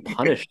we getting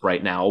punished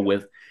right now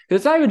because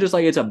it's not even just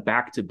like it's a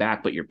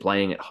back-to-back, but you're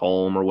playing at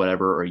home or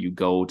whatever, or you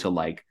go to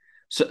like,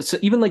 so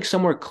even like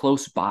somewhere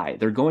close by,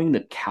 they're going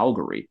to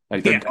Calgary,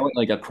 like they're going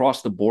like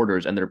across the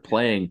borders and they're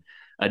playing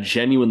a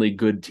genuinely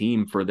good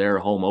team for their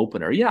home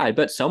opener. Yeah, I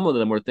bet some of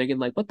them were thinking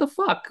like, what the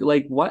fuck?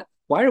 Like, what?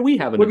 Why are we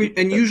having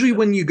and usually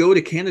when you go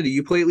to Canada,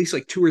 you play at least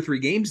like 2 or 3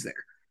 games there.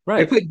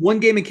 Right. I played 1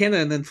 game in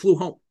Canada and then flew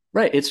home.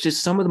 Right. It's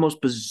just some of the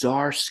most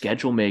bizarre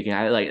schedule making.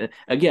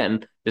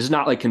 Again, this is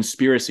not like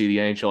conspiracy. The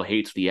NHL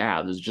hates the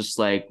Avs. It's just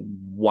like,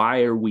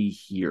 why are we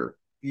here?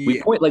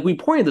 Yeah. We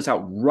pointed this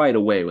out right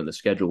away when the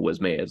schedule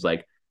was made. It's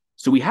like,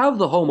 so we have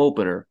the home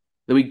opener,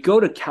 then we go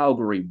to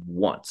Calgary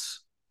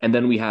once, and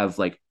then we have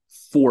like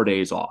 4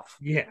 days off.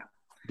 Yeah.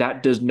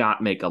 That does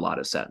not make a lot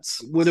of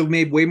sense. Would have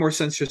made way more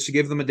sense just to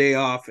give them a day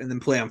off and then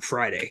play on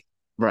Friday.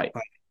 Right.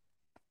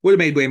 Would have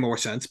made way more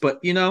sense. But,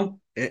 you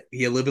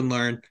live and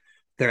learn.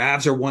 Their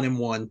Avs are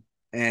 1-1,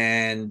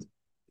 and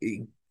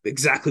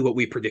exactly what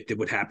we predicted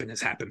would happen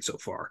has happened so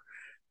far.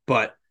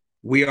 But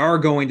we are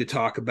going to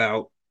talk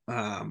about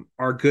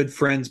our good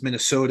friends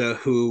Minnesota,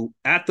 who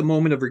at the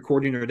moment of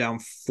recording are down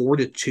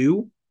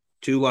 4-2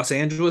 to Los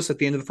Angeles at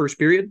the end of the first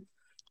period.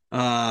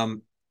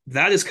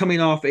 That is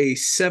coming off a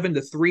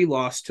 7-3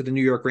 loss to the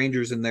New York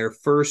Rangers in their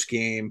first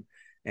game.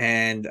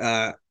 And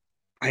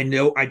I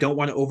know I don't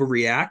want to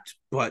overreact,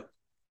 but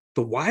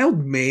the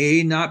Wild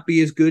may not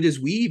be as good as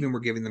we even were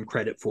giving them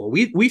credit for.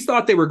 We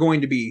thought they were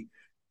going to be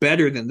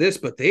better than this,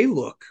 but they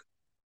look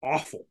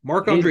awful.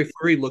 Marc-Andre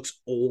Fleury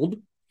looks old.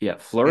 Yeah,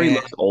 Fleury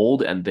looks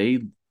old, and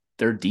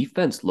their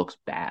defense looks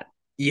bad.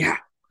 Yeah.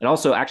 And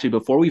also, actually,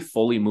 before we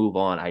fully move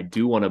on, I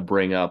do want to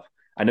bring up,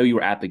 I know you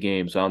were at the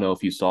game, so I don't know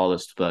if you saw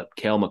this, but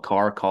Cale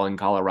Makar calling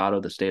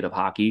Colorado the state of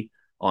hockey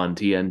on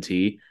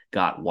TNT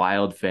got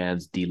Wild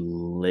fans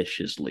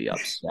deliciously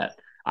upset.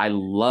 I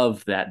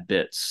love that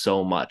bit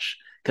so much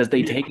because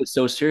they take it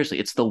so seriously.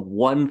 It's the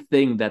one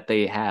thing that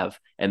they have,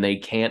 and they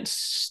can't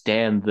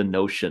stand the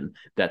notion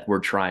that we're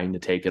trying to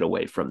take it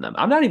away from them.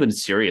 I'm not even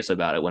serious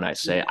about it when I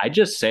say it. I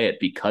just say it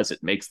because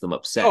it makes them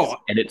upset,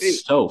 and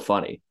it's so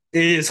funny.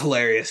 It is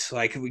hilarious.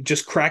 Like,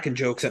 just cracking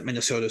jokes at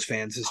Minnesota's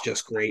fans is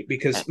just great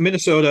because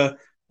Minnesota,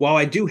 while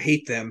I do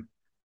hate them,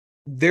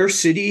 their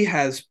city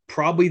has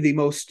probably the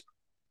most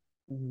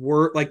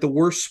the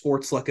worst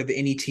sports luck of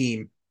any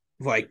team,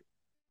 like,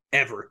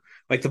 ever.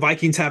 Like, the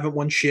Vikings haven't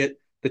won shit.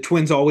 The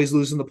Twins always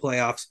lose in the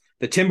playoffs.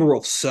 The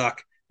Timberwolves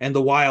suck, and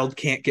the Wild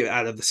can't get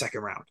out of the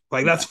second round.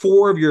 Like, that's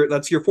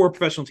your 4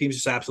 professional teams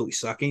just absolutely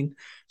sucking.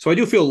 So I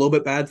do feel a little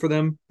bit bad for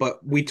them,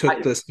 but we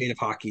took the state of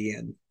hockey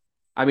and.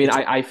 I mean,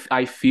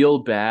 I feel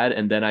bad,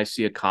 and then I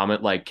see a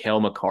comment like Cale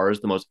Makar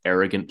is the most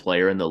arrogant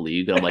player in the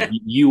league, and I'm like,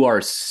 you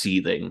are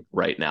seething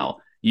right now.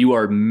 You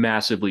are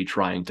massively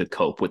trying to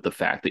cope with the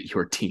fact that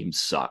your team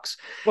sucks.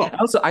 Well,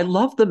 Also, I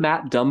love the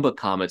Matt Dumba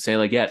comment saying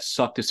like, yeah, it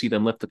sucked to see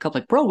them lift the cup.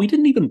 Like, bro, we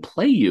didn't even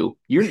play you.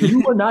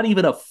 You were not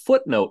even a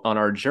footnote on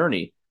our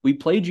journey. We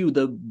played you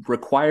the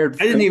required.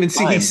 I didn't even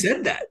see time. he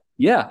said that.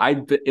 Yeah,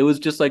 it was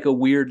just like a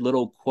weird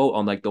little quote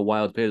on like the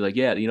Wild page. Like,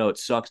 yeah, it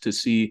sucks to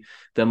see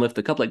them lift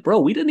the cup. Like, bro,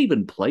 we didn't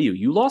even play you.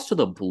 You lost to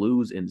the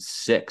Blues in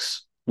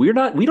 6. We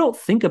don't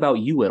think about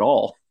you at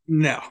all.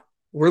 No,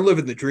 we're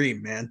living the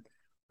dream, man.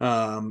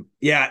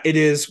 Yeah, it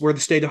is. We're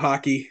the state of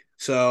hockey,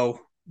 so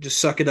just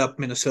suck it up,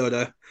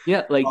 Minnesota.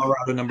 Yeah, like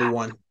Colorado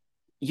 #1.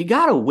 You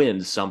gotta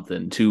win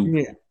something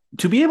to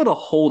be able to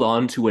hold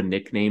on to a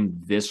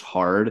nickname this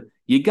hard.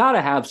 You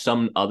gotta have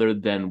some other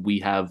than we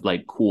have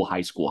like cool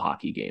high school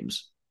hockey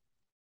games.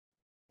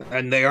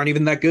 And they aren't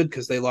even that good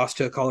because they lost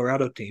to a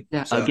Colorado team.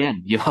 Yeah, so.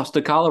 Again, you lost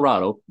to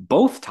Colorado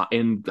both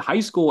in high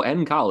school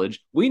and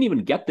college. We didn't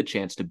even get the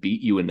chance to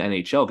beat you in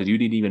NHL because you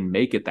didn't even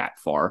make it that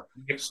far.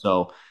 Yep.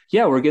 So,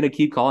 yeah, we're going to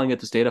keep calling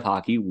it the state of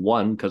hockey.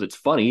 1, because it's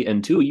funny,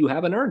 and 2, you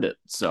haven't earned it.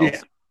 So,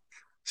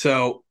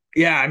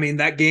 I mean,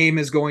 that game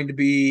is going to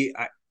be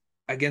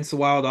against the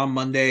Wild on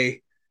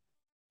Monday.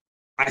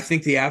 I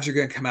think the Avs are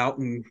going to come out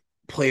and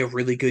play a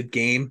really good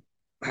game.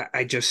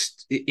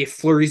 If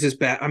Fleury's is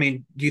bad, I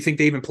mean, do you think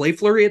they even play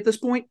Fleury at this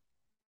point?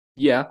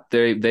 Yeah,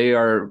 they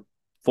are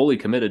fully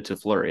committed to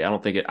Fleury. I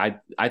don't think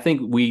I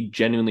think we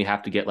genuinely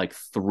have to get like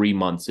 3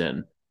 months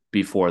in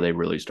before they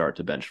really start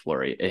to bench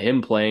Fleury.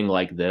 Him playing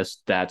like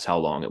this, that's how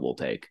long it will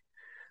take.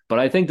 But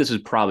I think this is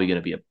probably going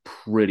to be a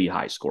pretty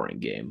high scoring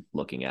game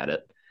looking at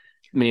it.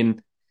 I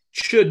mean,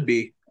 should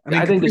be.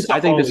 I think this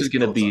is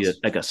going to be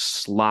like a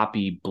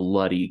sloppy,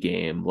 bloody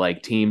game.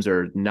 Like teams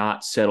are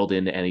not settled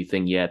into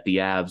anything yet. The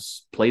Avs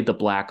played the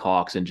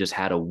Blackhawks and just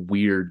had a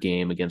weird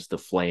game against the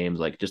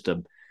Flames. Like just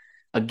a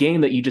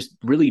game that you just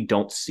really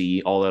don't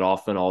see all that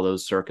often, all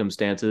those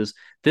circumstances.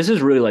 This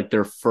is really like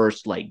their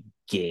first like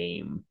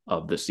game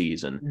of the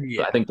season.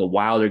 Yeah. So I think the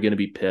Wild are going to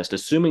be pissed,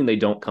 assuming they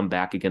don't come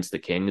back against the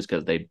Kings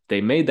because they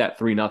made that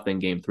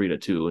 3-0 game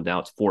 3-2, and now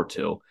it's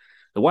 4-2.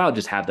 The Wild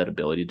just have that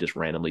ability to just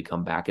randomly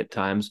come back at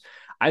times.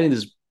 I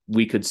think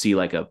we could see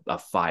like a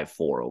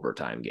 5-4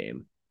 overtime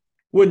game.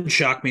 Wouldn't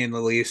shock me in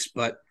the least,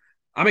 but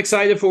I'm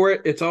excited for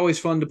it. It's always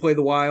fun to play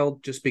the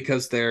Wild just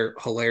because they're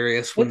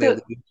hilarious when they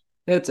lose.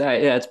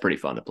 It's pretty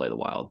fun to play the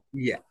Wild.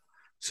 Yeah.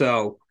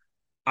 So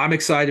I'm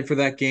excited for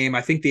that game.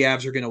 I think the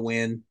Avs are going to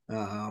win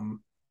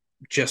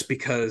just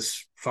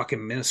because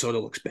fucking Minnesota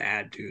looks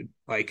bad, dude.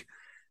 Like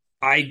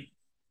I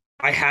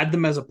had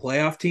them as a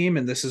playoff team,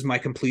 and this is my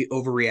complete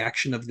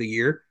overreaction of the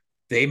year.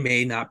 They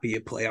may not be a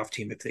playoff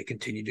team if they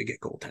continue to get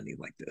goaltending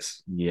like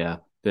this. Yeah.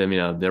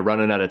 They're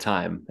running out of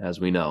time,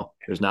 as we know.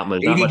 There's not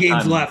much, 80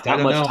 games left.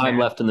 Not much time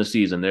left in the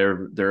season.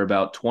 They're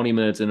about 20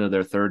 minutes into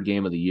their 3rd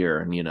game of the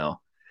year. And,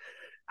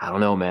 I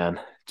don't know,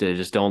 man. They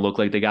just don't look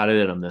like they got it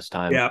in them this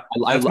time. Yeah,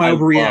 that's my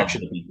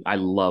overreaction. I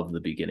love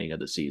the beginning of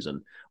the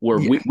season where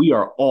we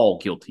are all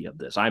guilty of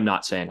this. I'm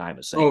not saying I'm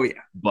a saint. Oh, yeah.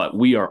 But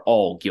we are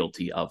all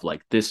guilty of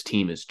like, this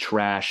team is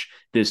trash.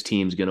 This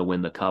team's going to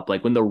win the cup.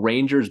 Like when the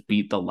Rangers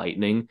beat the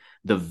Lightning,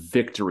 the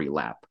victory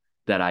lap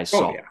that I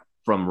saw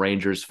from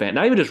Rangers fans,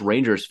 not even just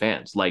Rangers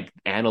fans, like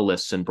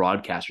analysts and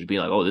broadcasters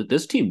being like, oh,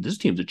 this team's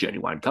a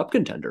genuine cup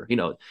contender.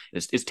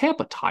 Is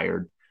Tampa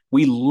tired?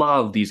 We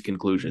love these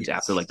conclusions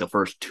after like the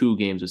first 2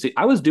 games of season.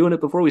 I was doing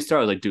it before we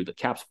started. I was like, dude, the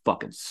Caps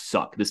fucking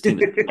suck. This team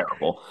is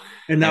terrible.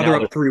 And now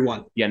they're up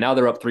 3-1. Yeah, now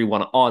they're up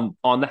 3-1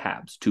 on the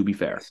Habs, to be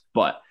fair.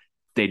 But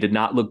they did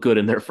not look good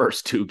in their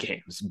first 2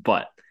 games.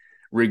 But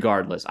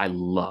regardless, I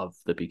love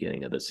the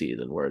beginning of the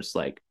season where it's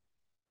like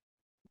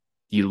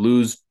you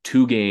lose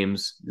 2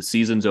 games, the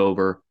season's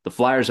over. The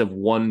Flyers have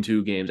won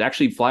 2 games.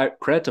 Actually,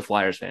 credit to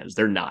Flyers fans.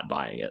 They're not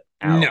buying it.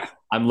 No.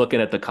 I'm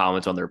looking at the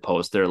comments on their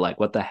post. They're like,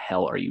 what the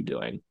hell are you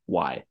doing?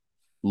 Why?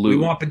 We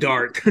want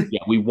Bedard.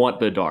 Yeah, we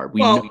want Bedard.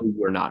 We know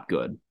we're not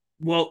good.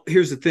 Well,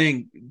 here's the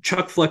thing.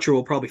 Chuck Fletcher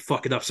will probably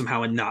fuck it up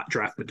somehow and not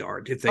draft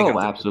Bedard. If they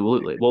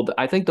absolutely. Well,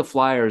 I think the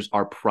Flyers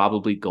are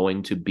probably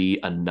going to be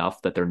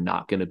enough that they're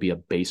not going to be a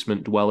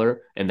basement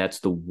dweller, and that's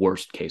the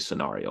worst case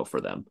scenario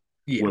for them.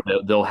 Yeah.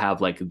 Where they'll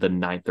have like the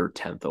 9th or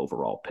 10th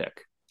overall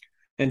pick.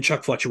 And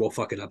Chuck Fletcher will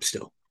fuck it up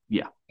still.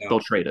 Yeah, they'll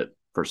trade it.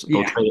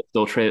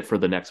 They'll trade it for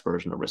the next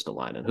version of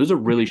Ristolainen, who's a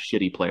really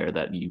shitty player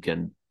that you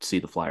can see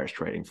the Flyers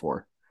trading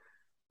for.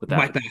 With that,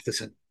 Mike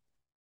Matheson.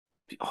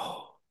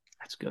 Oh,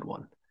 that's a good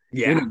one.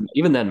 Yeah.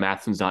 Even then,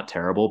 Matheson's not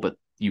terrible, but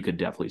you could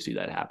definitely see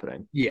that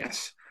happening.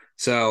 Yes.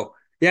 So,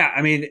 yeah,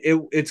 I mean,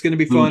 it's going to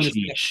be fun.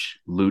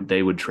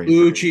 They would trade.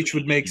 Lucic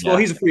would make. Well,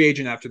 he's a free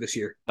agent after this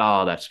year.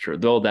 Oh, that's true.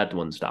 Though that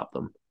wouldn't stop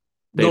them.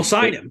 They'll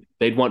sign him.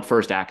 They'd want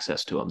first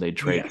access to him. They'd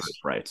trade for his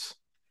rights.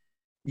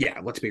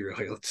 Yeah, let's be real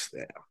here.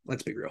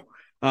 Let's be real.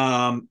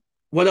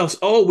 What else?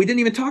 Oh, we didn't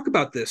even talk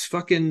about this.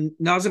 Fucking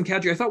Nazem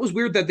Kadri. I thought it was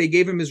weird that they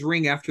gave him his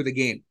ring after the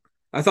game.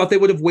 I thought they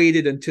would have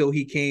waited until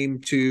he came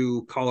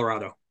to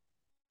Colorado.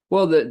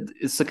 Well,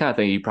 it's the kind of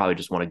thing you probably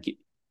just want to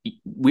get.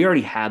 We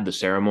already had the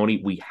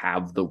ceremony. We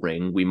have the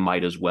ring. We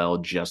might as well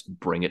just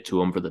bring it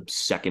to him for the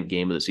second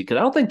game of the season. Because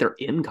I don't think they're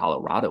in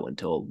Colorado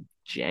until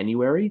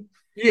January.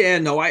 Yeah,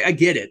 no, I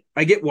get it.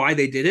 I get why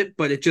they did it,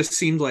 but it just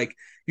seemed like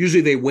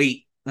usually they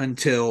wait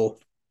until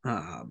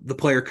the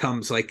player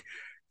comes. Like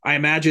I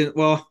imagine,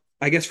 well,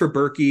 I guess for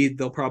Berkey,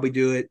 they'll probably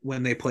do it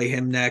when they play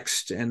him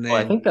next, and Well, I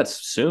then think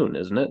that's soon,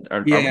 isn't it?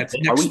 yeah, it's Are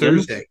next we in?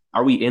 Thursday.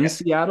 Are we in Yeah,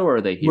 Seattle or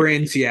are they we're here?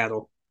 in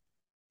Seattle.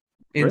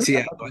 In Really?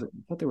 Seattle, I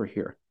thought they were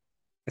here.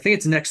 I think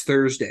it's next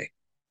Thursday.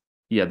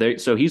 Yeah,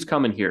 so he's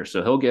coming here,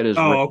 so he'll get his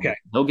ring. Oh, okay.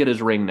 He'll get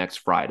his ring next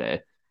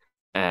Friday.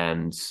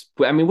 And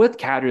I mean, with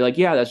Kadri, like,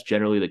 yeah, that's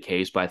generally the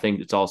case, but I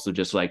think it's also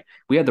just like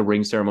we had the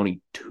ring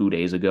ceremony 2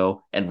 days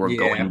ago, and we're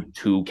going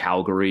to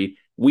Calgary.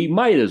 We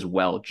might as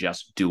well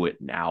just do it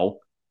now,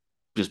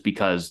 just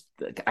because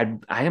I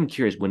am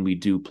curious when we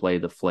do play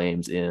the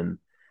Flames in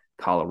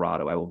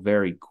Colorado. I will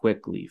very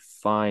quickly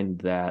find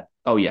that.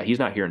 Oh yeah, he's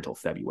not here until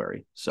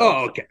February. So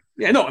Oh, okay.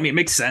 Yeah, no, I mean, it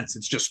makes sense.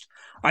 It's just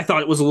I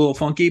thought it was a little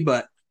funky,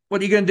 but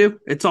what are you gonna do?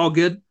 It's all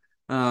good.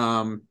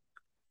 It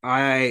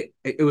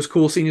was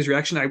cool seeing his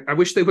reaction. I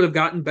wish they would have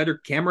gotten better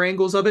camera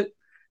angles of it.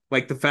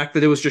 Like the fact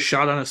that it was just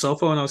shot on a cell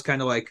phone, I was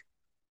kind of like,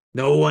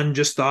 no one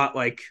just thought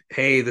like,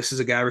 hey, this is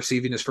a guy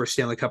receiving his first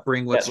Stanley Cup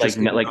ring. Let's just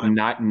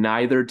not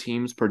neither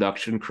team's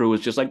production crew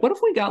was just like, what if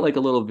we got like a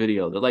little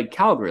video that like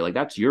Calgary, like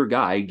that's your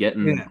guy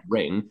getting the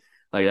ring,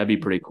 like that'd be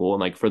pretty cool. And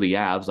like for the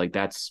Avs, like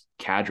that's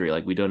Kadri,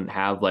 like we didn't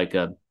have like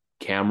a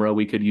camera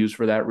we could use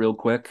for that real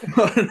quick.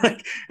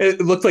 Like, it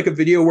looked like a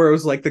video where it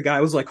was like the guy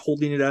was like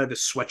holding it out of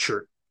his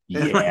sweatshirt.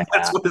 Yeah,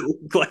 that's what it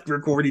looked like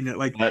recording it.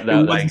 Like that it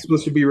wasn't like,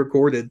 supposed to be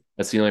recorded.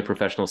 That's the only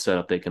professional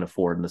setup they can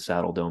afford in the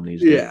Saddle Dome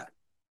these days. Yeah.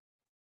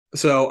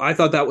 So I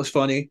thought that was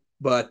funny,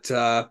 but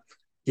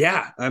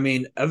yeah, I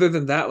mean, other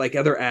than that, like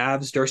other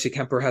Avs, Darcy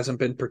Kemper hasn't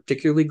been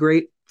particularly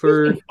great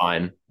for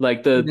fine.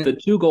 Like the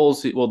 2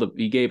 goals, well,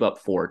 he gave up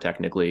 4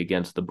 technically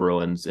against the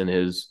Bruins in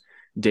his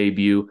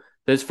debut.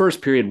 His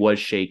first period was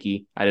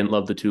shaky. I didn't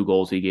love the 2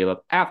 goals he gave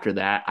up. After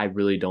that, I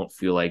really don't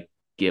feel like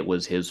it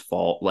was his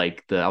fault.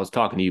 Like I was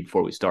talking to you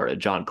before we started,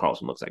 John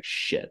Carlson looks like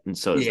shit, and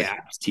so does the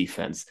Avs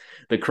defense.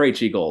 The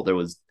Krejci goal, there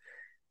was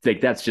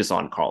like that's just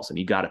on Carlson.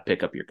 You got to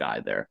pick up your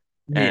guy there.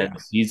 And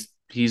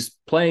he's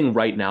playing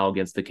right now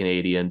against the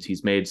Canadiens.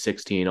 He's made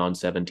 16 on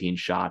 17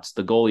 shots.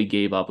 The goal he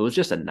gave up, it was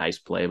just a nice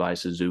play by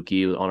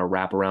Suzuki on a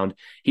wraparound.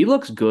 He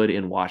looks good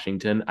in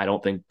Washington. I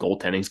don't think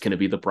goaltending's going to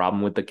be the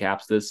problem with the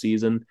Caps this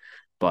season,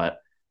 but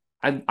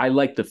I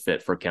like the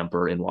fit for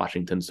Kemper in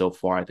Washington so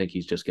far. I think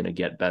he's just going to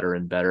get better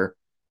and better.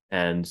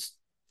 And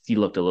he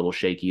looked a little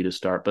shaky to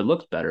start, but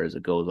looks better as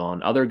it goes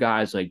on. Other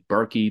guys like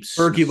Berkey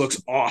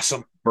looks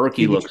awesome.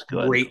 Berkey looks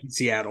good. Great in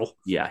Seattle.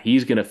 Yeah,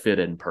 he's going to fit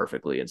in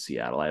perfectly in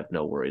Seattle. I have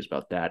no worries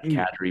about that.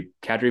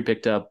 Kadri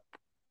picked up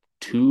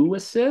 2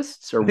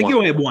 assists or I think one. he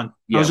only had 1.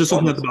 Yeah, I was just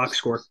looking at the box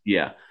score.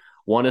 Yeah,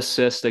 1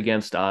 assist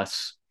against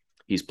us.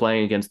 He's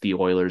playing against the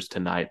Oilers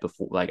tonight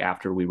before, like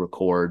after we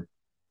record.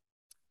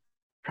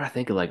 I'm trying to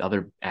think of like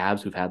other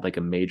Avs who've had like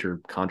a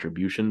major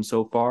contribution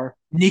so far.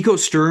 Nico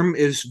Sturm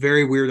is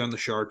very weird on the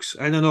Sharks.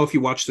 I don't know if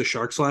you watched the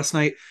Sharks last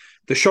night.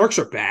 The Sharks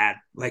are bad,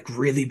 like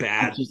really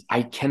bad.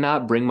 I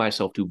cannot bring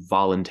myself to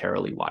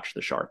voluntarily watch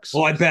the Sharks.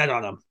 Well, I bet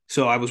on them,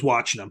 so I was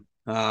watching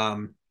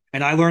them.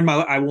 And I learned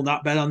I will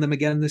not bet on them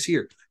again this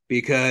year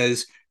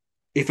because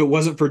if it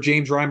wasn't for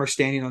James Reimer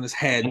standing on his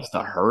head, it's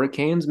the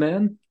Hurricanes,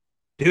 man.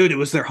 Dude, it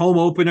was their home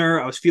opener.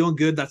 I was feeling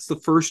good. That's the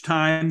first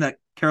time that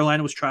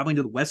Carolina was traveling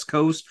to the West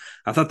Coast.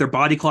 I thought their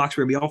body clocks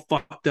were going to be all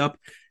fucked up.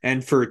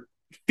 And for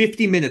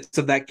 50 minutes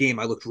of that game,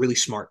 I looked really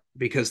smart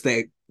because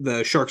the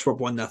Sharks were up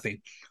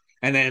 1-0.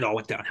 And then it all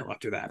went downhill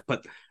after that.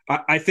 But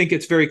I think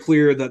it's very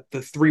clear that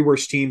the 3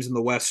 worst teams in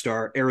the West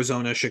are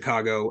Arizona,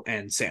 Chicago,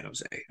 and San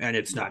Jose. And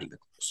it's not even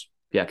close.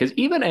 Yeah, because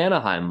even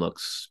Anaheim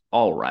looks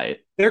all right.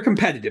 They're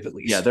competitive at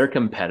least. Yeah, they're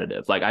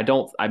competitive. Like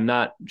I'm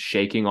not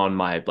shaking on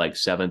my like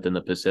 7th in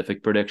the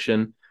Pacific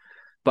prediction,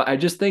 but I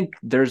just think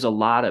there's a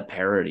lot of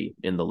parity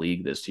in the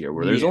league this year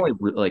where there's only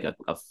like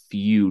a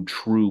few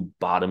true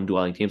bottom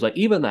dwelling teams. Like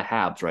even the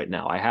Habs right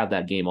now, I have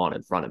that game on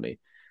in front of me.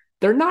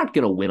 They're not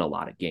going to win a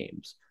lot of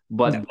games,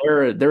 but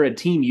they're a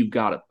team you've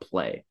got to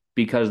play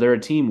because they're a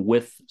team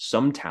with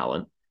some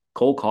talent.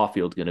 Cole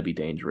Caulfield's going to be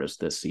dangerous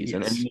this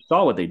season. And you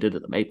saw what they did to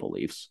the Maple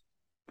Leafs.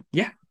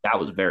 Yeah. That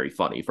was very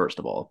funny, first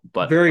of all.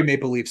 But very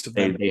Maple Leafs of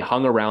them. They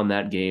hung around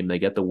that game. They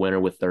get the winner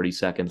with 30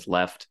 seconds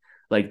left.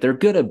 Like, they're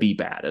going to be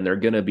bad, and they're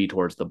going to be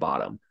towards the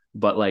bottom.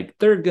 But, like,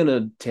 they're going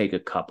to take a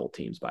couple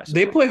teams by surprise.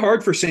 They play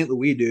hard for St.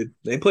 Louis, dude.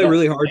 They play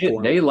really hard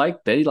for him.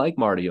 They like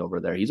Marty over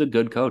there. He's a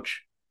good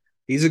coach.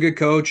 He's a good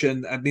coach.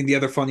 And, I mean, the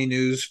other funny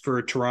news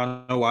for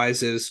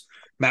Toronto-wise is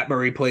Matt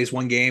Murray plays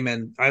 1 game,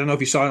 and I don't know if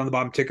you saw it on the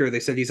bottom ticker. They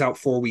said he's out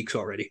 4 weeks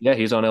already. Yeah,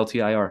 he's on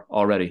LTIR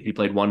already. He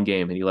played 1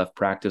 game, and he left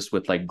practice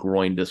with like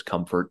groin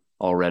discomfort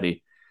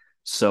already.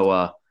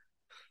 So,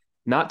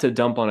 not to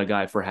dump on a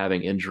guy for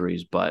having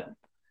injuries, but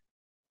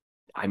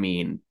I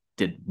mean,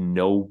 did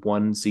no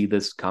one see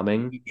this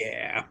coming?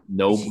 Yeah.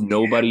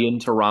 Nobody in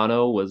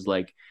Toronto was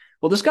like,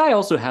 well, this guy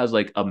also has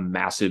like a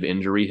massive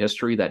injury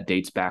history that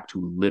dates back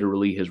to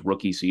literally his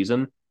rookie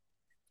season.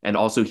 And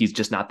also he's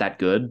just not that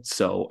good.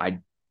 So I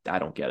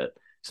don't get it.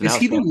 So is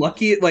he the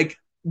lucky, like,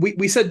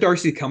 we said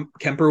Darcy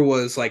Kemper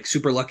was like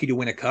super lucky to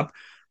win a cup.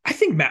 I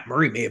think Matt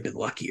Murray may have been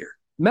luckier.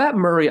 Matt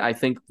Murray, I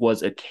think,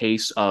 was a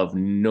case of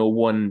no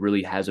one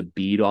really has a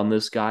bead on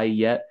this guy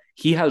yet.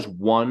 He has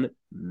one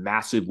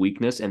massive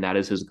weakness, and that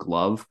is his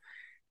glove.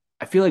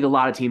 I feel like a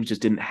lot of teams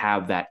just didn't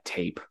have that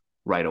tape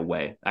right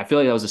away. I feel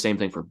like that was the same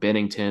thing for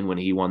Binnington when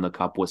he won the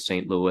cup with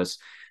St. Louis.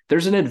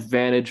 There's an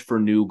advantage for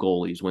new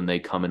goalies when they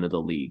come into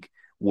the league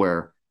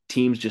where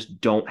teams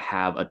just don't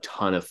have a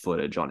ton of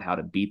footage on how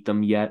to beat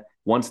them yet.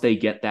 Once they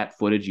get that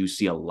footage, you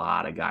see a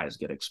lot of guys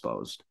get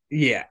exposed.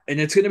 Yeah, and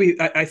it's going to be,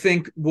 I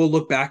think we'll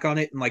look back on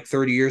it in like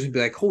 30 years and be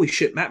like, holy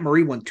shit, Matt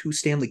Murray won 2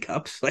 Stanley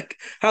Cups. Like,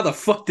 how the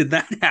fuck did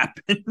that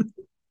happen?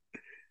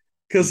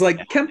 Because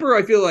like Kemper,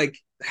 I feel like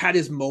had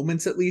his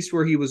moments at least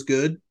where he was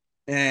good.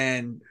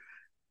 And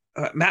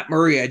Matt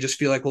Murray, I just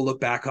feel like we'll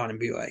look back on and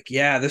be like,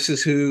 yeah, this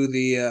is who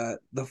the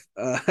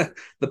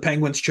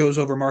Penguins chose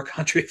over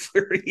Marc-Andre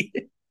Fleury.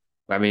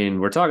 I mean,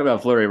 we're talking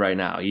about Fleury right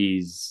now.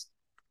 He's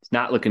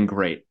not looking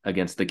great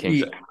against the Kings.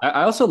 Yeah.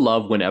 I also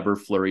love whenever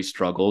Fleury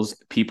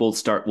struggles, people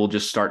will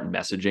just start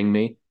messaging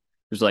me.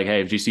 It's like,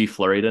 hey, did you see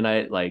Fleury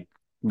tonight? Like,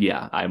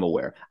 yeah, I'm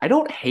aware. I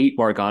don't hate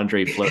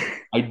Marc-Andre Fleury.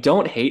 I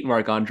don't hate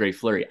Marc-Andre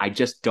Fleury. I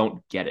just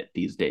don't get it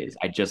these days.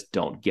 I just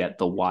don't get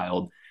the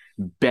Wild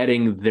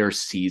betting their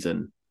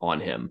season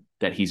on him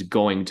that he's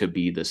going to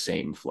be the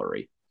same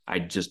Fleury. I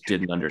just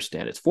didn't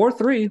understand. It's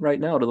 4-3 right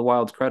now to the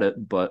Wild's credit,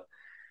 but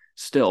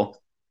still.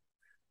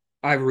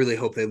 I really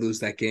hope they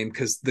lose that game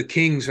because the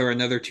Kings are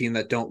another team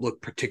that don't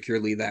look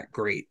particularly that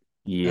great.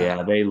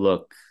 Yeah, they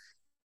look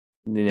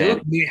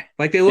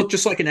like they look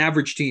just like an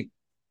average team.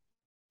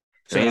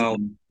 So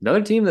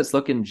another team that's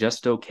looking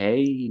just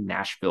okay,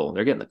 Nashville.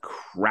 They're getting the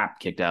crap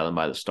kicked out of them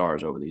by the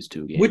Stars over these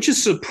 2 games. Which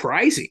is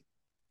surprising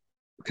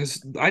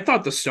because I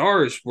thought the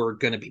Stars were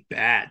going to be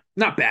bad.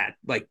 Not bad,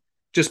 like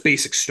just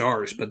basic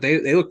Stars, but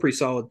they look pretty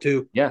solid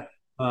too. Yeah.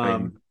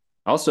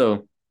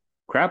 Also,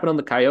 crapping on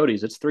the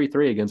Coyotes. It's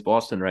 3-3 against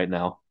Boston right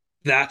now.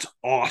 That's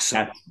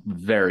awesome. That's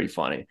very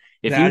funny.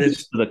 If you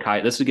lose to the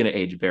Coyotes, this is going to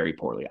age very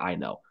poorly. I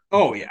know.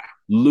 Oh, yeah.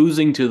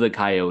 Losing to the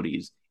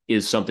Coyotes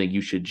is something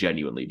you should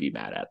genuinely be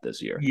mad at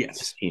this year. Yes.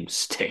 This team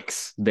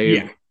stinks.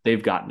 They've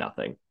got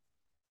nothing.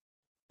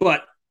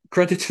 But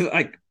credit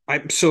to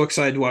I'm so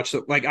excited to watch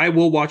I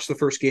will watch the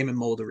first game in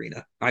Mullet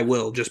Arena. I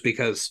will just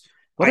because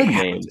what a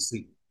name.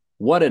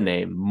 What a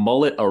name,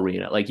 Mullet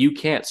Arena. Like you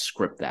can't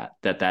script that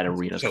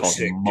arena is called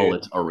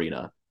Mullet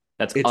Arena.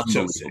 It's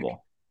unbelievable.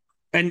 So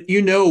and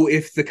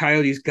if the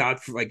Coyotes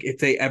if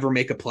they ever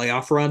make a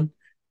playoff run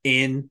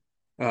in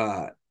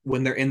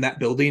when they're in that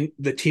building,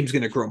 the team's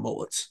going to grow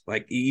mullets.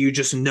 Like you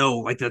just know,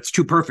 like that's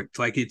too perfect.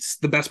 Like it's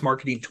the best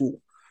marketing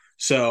tool.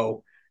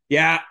 So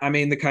yeah, I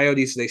mean the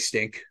Coyotes, they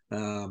stink.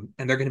 And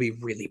they're going to be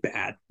really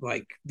bad.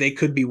 Like they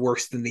could be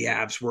worse than the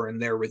Avs were in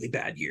their really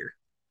bad year.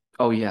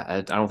 Oh, yeah. I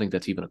don't think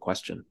that's even a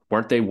question.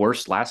 Weren't they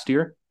worse last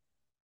year?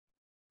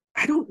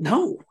 I don't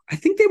know. I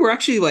think they were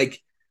actually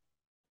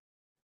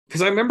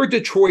because I remember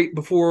Detroit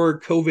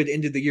before COVID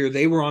ended the year,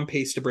 they were on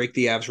pace to break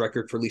the Avs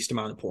record for least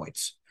amount of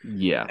points.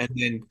 Yeah. And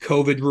then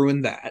COVID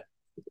ruined that.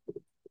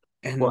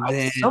 And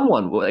then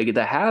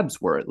the Habs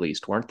were at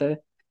least, weren't they?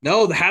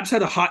 No, the Habs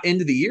had a hot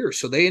end of the year.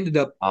 So they ended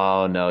up.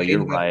 Oh, no,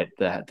 you're right.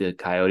 The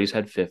Coyotes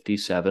had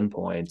 57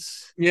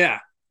 points. Yeah.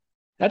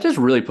 That just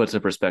really puts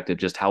in perspective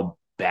just how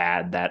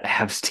bad that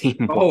Habs team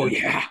was. Oh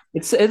yeah,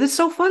 it's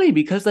so funny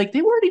because they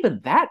weren't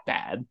even that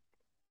bad.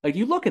 Like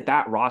you look at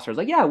that roster, it's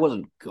like it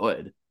wasn't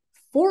good.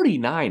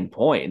 49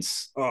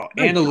 points. Oh,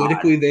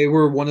 analytically, they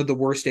were one of the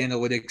worst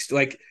analytics.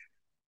 Like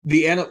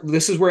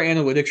this is where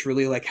analytics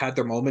really had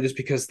their moment is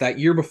because that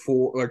year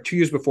before or 2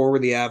 years before, where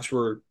the Avs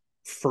were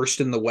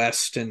first in the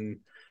West and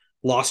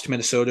lost to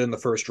Minnesota in the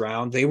first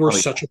round, they were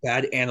such a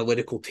bad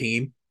analytical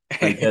team.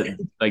 That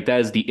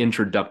is the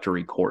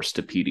introductory course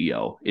to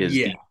PDO is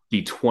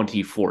the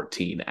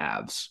 2014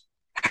 Avs.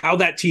 How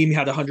that team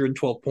had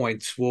 112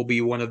 points will be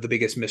one of the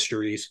biggest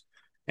mysteries.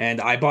 And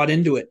I bought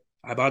into it.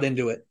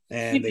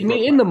 And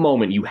in the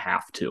moment, you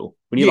have to.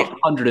 When you have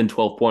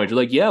 112 points,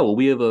 you're like,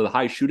 we have a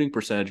high shooting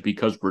percentage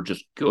because we're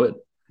just good.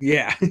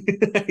 Yeah.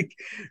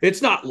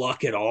 It's not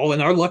luck at all.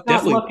 And our luck not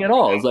definitely. Not luck at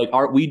all.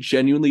 It's we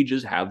genuinely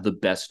just have the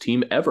best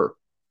team ever.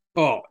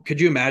 Oh, could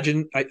you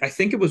imagine? I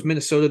think it was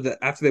Minnesota that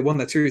after they won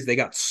that series, they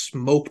got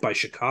smoked by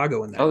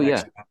Chicago in that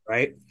next round,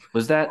 right?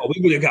 Was that? Oh,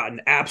 we would have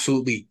gotten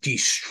absolutely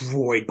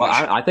destroyed.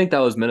 I think that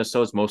was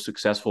Minnesota's most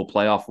successful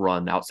playoff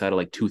run outside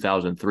of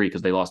 2003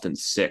 because they lost in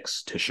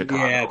 6 to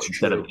Chicago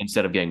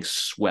instead of getting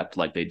swept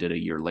like they did a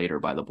year later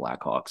by the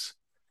Blackhawks.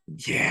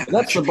 Yeah, so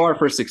that's the bar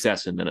for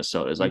success in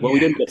Minnesota. Is we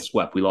didn't get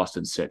swept. We lost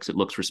in 6. It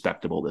looks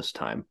respectable this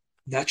time.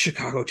 That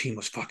Chicago team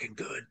was fucking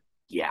good.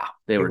 Yeah,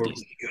 they were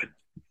really good.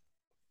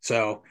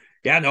 So,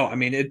 I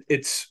mean,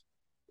 it's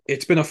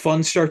been a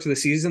fun start to the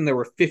season. There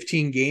were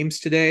 15 games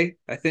today.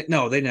 I think they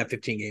didn't have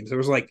 15 games. There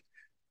was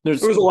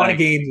a lot of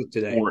games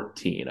today.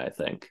 14, I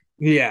think.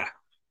 Yeah.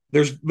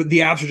 But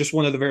the Avs are just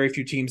one of the very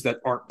few teams that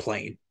aren't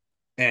playing.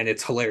 And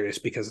it's hilarious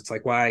because it's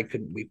why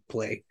couldn't we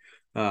play?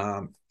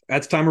 At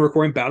the time of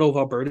recording, Battle of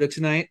Alberta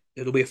tonight.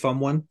 It'll be a fun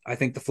one. I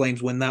think the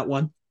Flames win that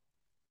one.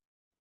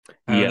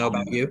 I don't Yeah, know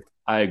about you.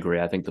 I agree.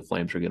 I think the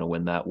Flames are going to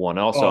win that one.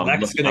 Also, Oh,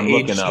 that's going I'm to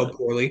age looking so up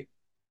poorly.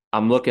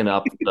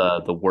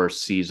 the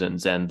worst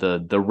seasons, and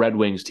the Red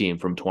Wings team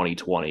from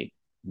 2020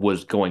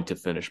 was going to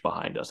finish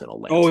behind us in a Oh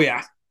landslide.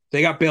 yeah,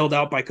 they got bailed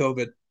out by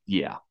COVID.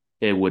 Yeah,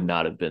 it would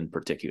not have been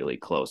particularly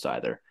close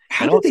either.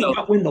 How And did they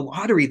also, not win the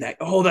lottery? That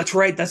oh, that's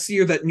right. That's the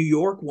year that New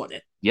York won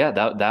it. yeah,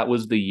 that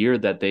was the year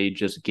that they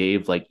just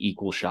gave like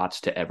equal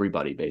shots to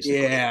everybody,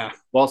 basically. Yeah,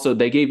 Also,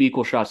 they gave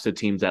equal shots to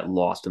teams that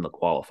lost in the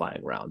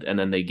qualifying round, and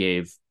then they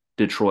gave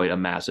Detroit a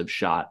massive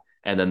shot,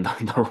 and then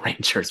the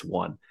Rangers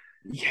won.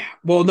 yeah.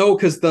 Well, no,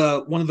 because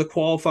the one of the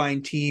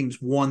qualifying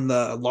teams won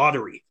the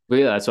lottery. But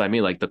yeah, that's what I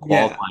mean. Like the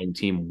Yeah. qualifying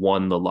team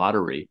won the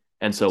lottery,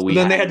 and so So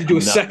then they had to do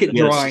a second we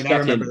had a drawing. I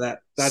remember that.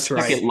 That's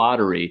right. second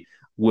lottery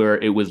where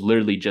it was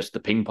literally just the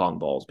ping pong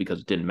balls because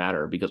it didn't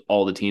matter because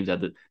all the teams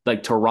had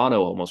like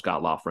Toronto almost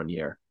got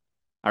Lafreniere.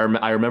 I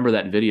remember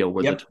that video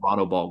where Yep. the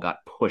Toronto ball got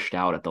pushed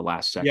out at the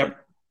last second.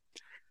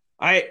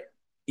 Yep.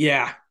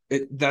 Yeah.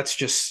 That's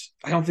just.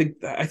 I don't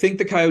think. I think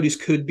the Coyotes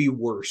could be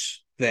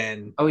worse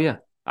than. Oh yeah,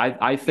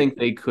 I think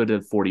they could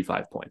have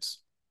 45 points.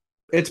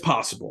 It's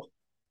possible,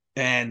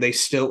 and they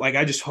still like.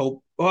 I just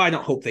hope. Well, I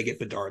don't hope they get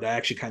Bedard. I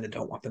actually kind of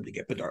don't want them to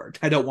get Bedard.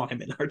 I don't want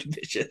him in our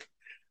division.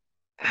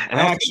 And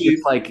I actually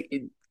like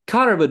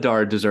Connor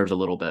Bedard deserves a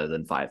little better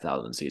than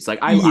 5,000 seats. Like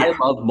I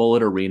love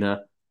Mullet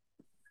Arena.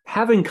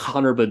 Having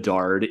Connor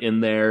Bedard in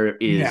there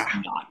is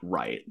not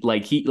right.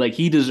 Like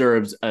he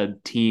deserves a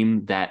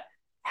team that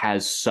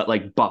has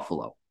like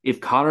Buffalo. If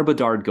Connor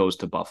Bedard goes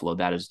to Buffalo,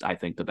 that is, I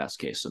think, the best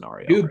case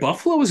scenario. Dude,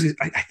 Buffalo is.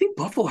 I think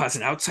Buffalo has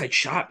an outside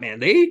shot,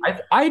 man.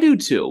 I do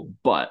too,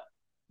 but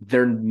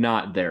they're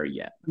not there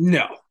yet.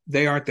 No,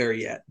 they aren't there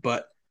yet.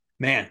 But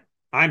man,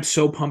 I'm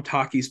so pumped.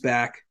 Hockey's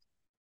back.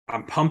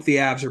 I'm pumped. The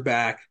Avs are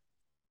back.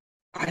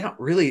 I don't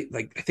really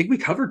like. I think we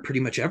covered pretty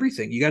much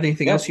everything. You got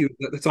anything else?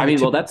 That's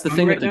on that's the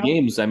thing with the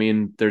games. I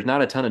mean, there's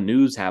not a ton of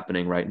news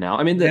happening right now.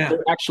 I mean,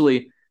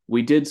 actually,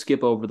 we did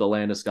skip over the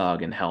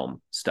Landeskog and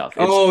Helm stuff.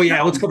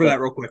 Let's cover that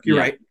real quick. You're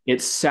right.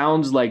 It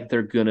sounds like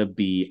they're gonna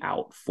be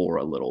out for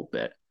a little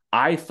bit.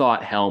 I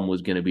thought Helm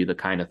was gonna be the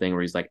kind of thing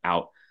where he's like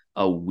out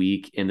a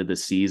week into the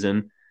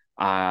season.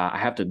 I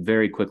have to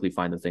very quickly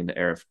find the thing that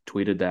Eric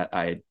tweeted that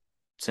I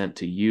sent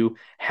to you.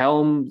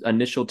 Helm's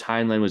initial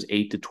timeline was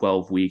 8 to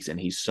 12 weeks, and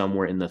he's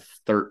somewhere in the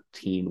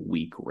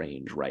 13-week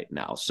range right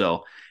now.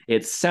 So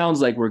it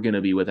sounds like we're going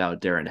to be without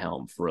Darren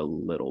Helm for a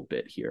little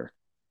bit here.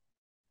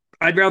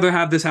 I'd rather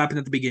have this happen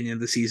at the beginning of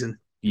the season.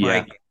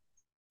 Yeah.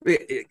 Like,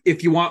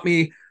 if you want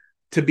me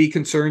to be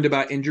concerned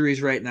about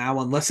injuries right now,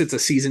 unless it's a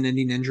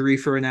season-ending injury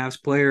for an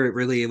Avs player, it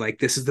really like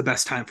this is the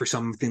best time for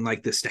something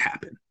like this to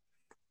happen.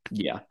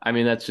 Yeah, I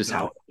mean, that's just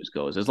how it always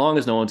goes. As long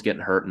as no one's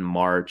getting hurt in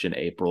March and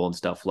April and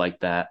stuff like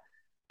that,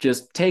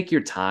 just take your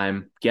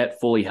time,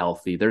 get fully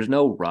healthy. There's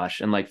no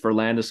rush. And like for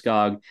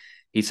Landeskog,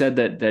 he said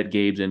that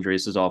Gabe's injury,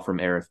 this is all from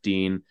Arif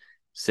Dean,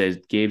 says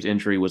Gabe's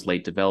injury was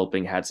late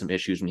developing, had some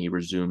issues when he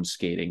resumed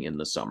skating in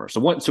the summer.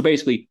 So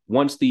basically,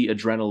 once the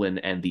adrenaline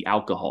and the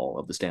alcohol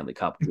of the Stanley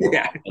Cup wore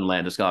off and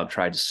Landeskog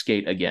tried to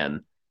skate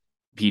again,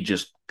 he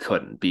just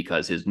couldn't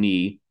because his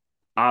knee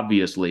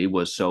obviously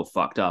was so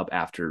fucked up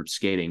after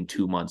skating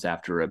 2 months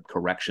after a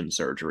correction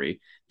surgery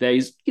that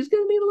he's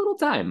going to need a little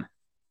time.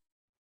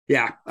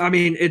 Yeah, I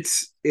mean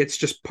it's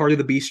just part of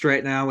the beast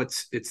right now.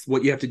 It's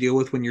what you have to deal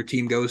with when your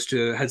team has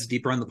a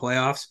deep run in the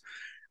playoffs.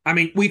 I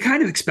mean, we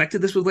kind of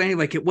expected this with Landy.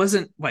 Like it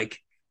wasn't like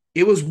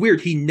it was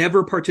weird. He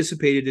never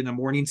participated in a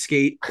morning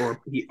skate,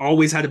 or he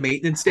always had a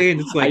maintenance day.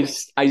 And it's like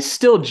I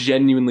still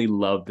genuinely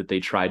love that they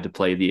tried to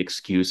play the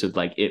excuse of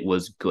like it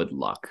was good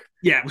luck.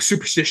 Yeah, it was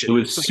superstition. It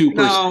was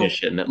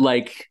superstition. No.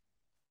 Like,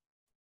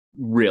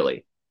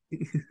 really,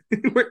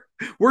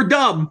 we're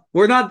dumb.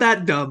 We're not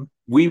that dumb.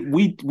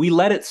 We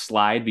let it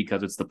slide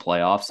because it's the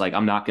playoffs. Like,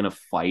 I'm not gonna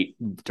fight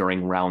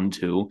during round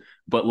 2,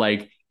 but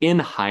like in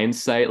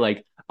hindsight,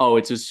 like, oh,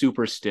 it's a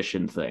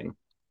superstition thing.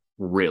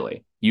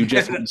 Really, you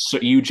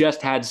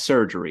just had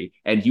surgery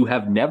and you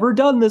have never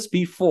done this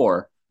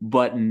before,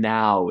 but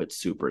now it's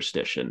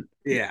superstition.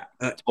 Yeah,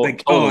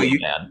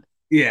 man.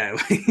 Yeah,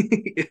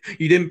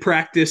 you didn't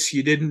practice.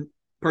 You didn't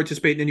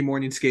participate in any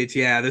morning skates.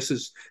 Yeah, this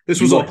was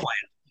all planned.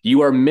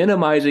 You are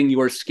minimizing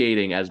your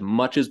skating as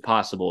much as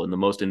possible in the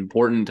most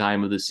important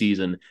time of the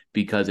season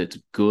because it's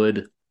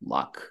good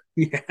luck.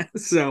 Yeah,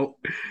 so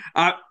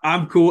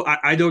I'm cool.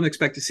 I don't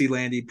expect to see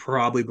Landy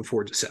probably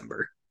before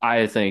December.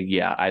 I think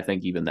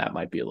even that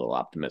might be a little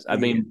optimistic. I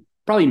mean,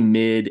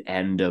 probably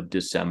end of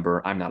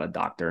December. I'm not a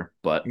doctor,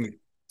 but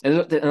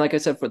and like I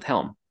said, with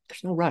Helm,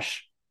 there's no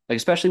rush. Like,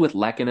 especially with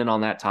Lehkonen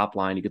on that top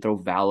line, you could throw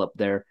Val up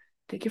there.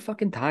 Take your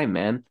fucking time,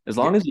 man. As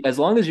long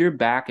as you're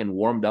back and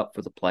warmed up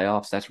for the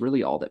playoffs, that's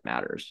really all that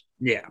matters.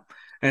 Yeah.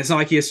 And it's not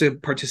like he has to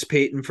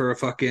participate in for a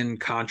fucking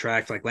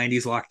contract. Like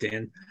Landy's locked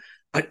in.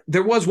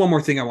 There was one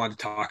more thing I wanted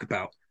to talk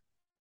about.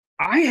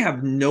 I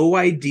have no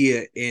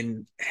idea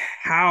in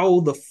how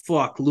the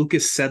fuck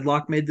Lucas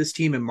Sedlock made this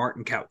team and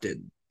Martin Kaut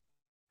didn't.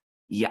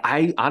 Yeah,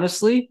 I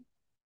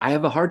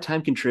have a hard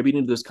time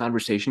contributing to this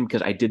conversation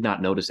because I did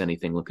not notice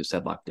anything Lucas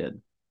Sedlock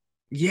did.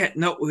 Yeah,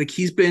 no, like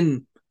he's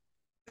been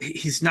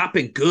he's not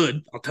been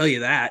good. I'll tell you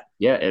that.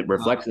 Yeah, it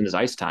reflects in his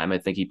ice time. I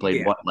think he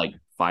played Yeah. like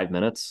 5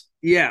 minutes.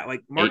 Yeah,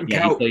 like Martin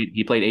Kaut.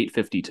 He played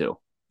 8:52.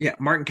 Yeah,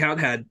 Martin Kaut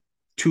had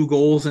 2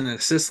 goals and an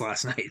assist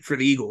last night for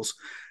the Eagles.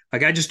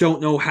 Like, I just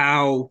don't know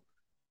how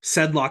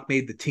Sedlock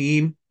made the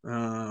team.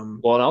 Well,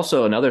 and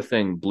also another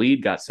thing,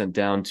 Bleed got sent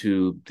down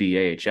to the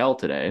AHL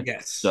today.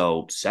 Yes.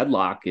 So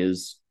Sedlock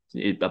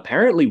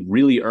apparently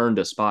really earned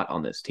a spot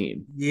on this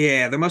team.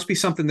 Yeah, there must be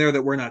something there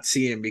that we're not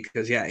seeing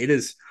because, yeah, it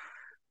is.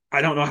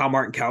 I don't know how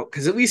Martin Kaut,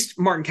 because at least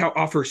Martin Kaut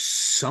offers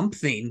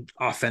something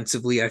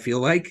offensively, I feel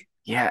like.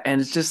 Yeah,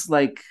 and it's just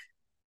like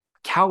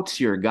Kaut's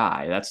your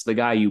guy. That's the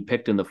guy you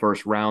picked in the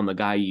first round, the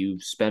guy you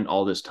spent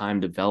all this time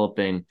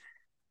developing.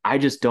 I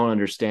just don't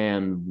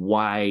understand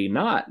why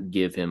not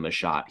give him a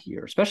shot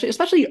here,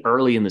 especially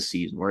early in the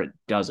season where it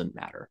doesn't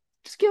matter.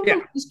 Just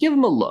give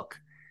him a look.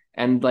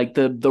 And like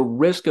the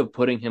risk of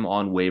putting him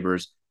on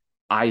waivers,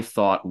 I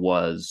thought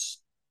was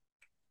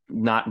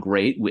not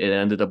great. It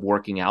ended up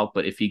working out,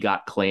 but if he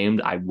got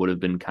claimed, I would have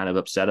been kind of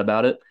upset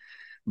about it.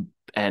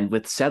 And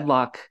with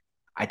Sedlock,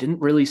 I didn't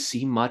really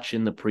see much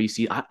in the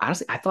preseason.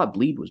 Honestly, I thought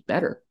Bleed was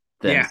better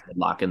than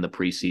Sedlock in the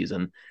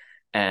preseason.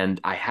 And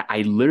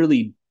I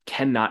literally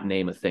cannot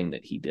name a thing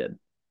that he did.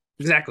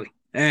 Exactly.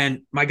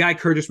 And my guy,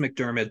 Curtis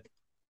McDermott,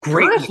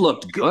 great. Curtis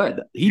looked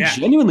good. He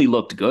genuinely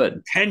looked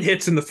good. 10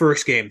 hits in the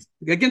first game.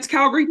 Against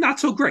Calgary, not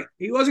so great.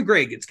 He wasn't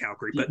great against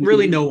Calgary, but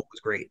really no one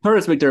was great.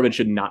 Curtis McDermott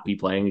should not be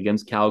playing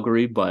against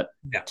Calgary, but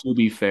to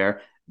be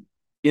fair,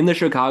 in the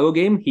Chicago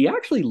game, he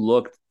actually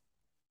looked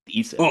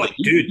decent. Oh,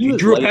 dude, he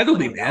drew a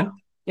penalty, man.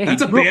 Yeah,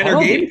 that's a banner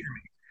game.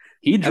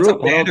 He drew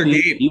a banner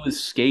game. He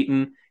was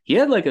skating. He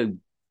had like a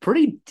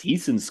pretty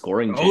decent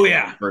scoring in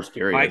the first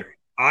period.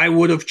 I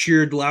would have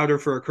cheered louder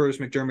for a Curtis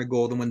McDermott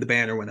goal than when the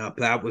banner went up.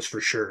 That was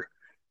for sure.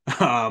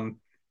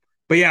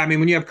 But yeah, I mean,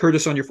 when you have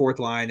Curtis on your fourth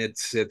line,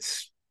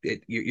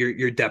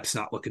 your depth's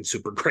not looking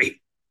super great.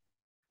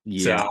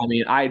 Yeah, so, I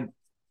mean,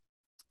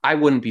 I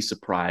wouldn't be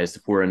surprised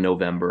if we're in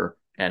November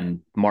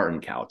and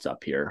Martin Kaut's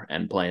up here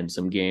and playing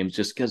some games,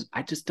 just because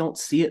I just don't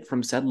see it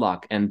from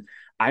Sedlock. And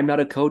I'm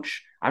not a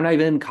coach. I'm not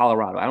even in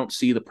Colorado. I don't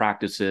see the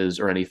practices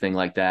or anything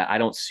like that. I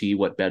don't see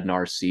what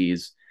Bednar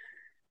sees.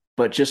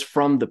 But just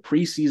from the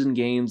preseason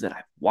games that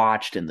I've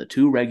watched and the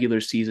 2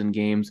 regular season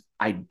games,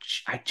 I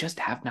just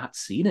have not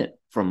seen it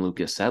from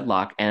Lukas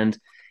Sedlock. And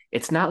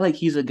it's not like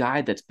he's a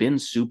guy that's been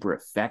super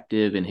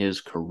effective in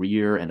his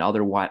career and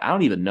otherwise. I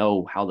don't even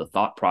know how the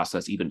thought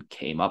process even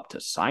came up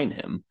to sign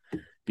him,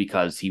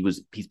 because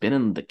he's been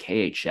in the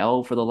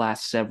KHL for the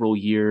last several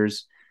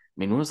years.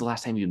 I mean, when was the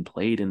last time he even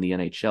played in the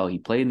NHL? He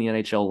played in the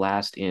NHL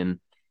last in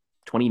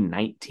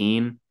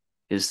 2019.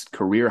 His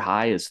career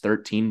high is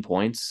 13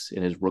 points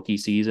in his rookie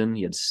season.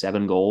 He had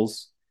 7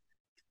 goals.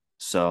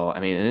 So, I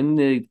mean, in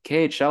the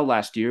KHL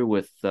last year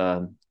with,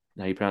 how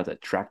you pronounce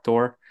that,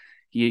 Tractor,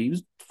 he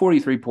was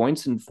 43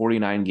 points in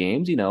 49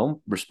 games,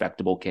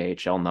 respectable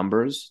KHL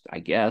numbers, I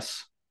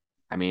guess.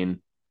 I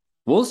mean,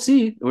 we'll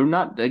see. We're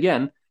not,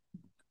 again,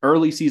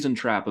 early season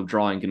trap of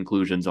drawing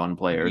conclusions on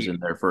players in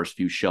their first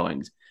few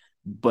showings.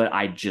 But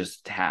I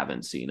just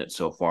haven't seen it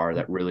so far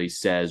that really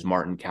says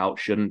Martin Kaut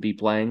shouldn't be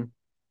playing.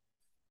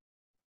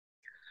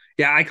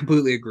 Yeah, I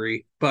completely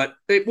agree. But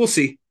we'll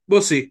see.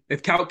 We'll see.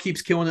 If Kaut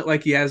keeps killing it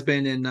like he has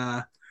been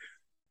for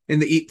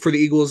the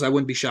Eagles, I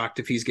wouldn't be shocked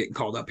if he's getting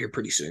called up here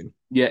pretty soon.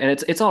 Yeah, and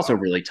it's also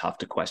really tough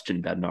to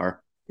question Bednar.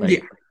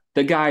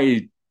 The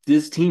guy,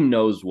 this team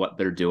knows what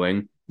they're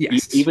doing.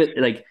 Yes.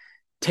 Even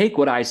take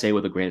what I say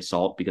with a grain of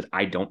salt, because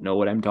I don't know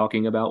what I'm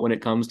talking about when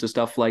it comes to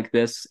stuff like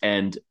this.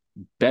 And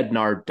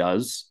Bednar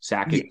does,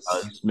 Sakic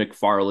does,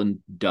 McFarland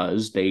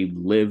does. They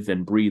live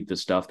and breathe the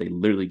stuff. They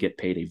literally get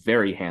paid a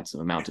very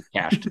handsome amount of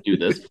cash to do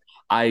this.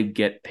 I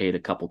get paid a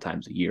couple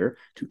times a year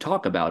to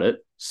talk about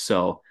it.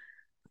 So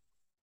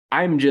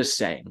I'm just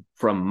saying,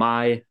 from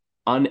my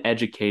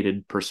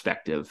uneducated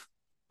perspective,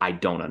 I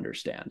don't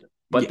understand.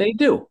 But they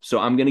do. So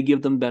I'm going to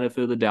give them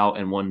benefit of the doubt.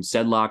 And when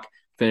Sedlock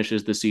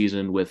finishes the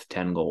season with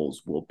 10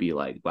 goals, we'll be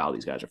like, wow,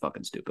 these guys are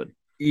fucking stupid.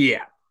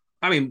 Yeah.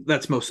 I mean,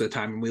 that's most of the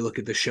time when we look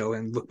at the show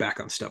and look back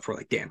on stuff, we're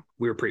like, damn,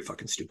 we were pretty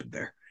fucking stupid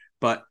there.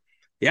 But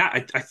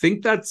yeah, I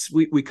think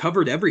we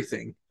covered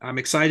everything. I'm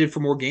excited for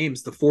more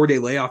games. The 4-day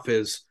layoff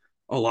is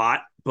a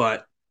lot,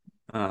 but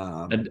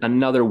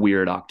another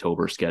weird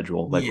October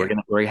schedule. We're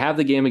gonna have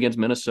the game against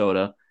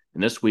Minnesota,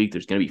 and this week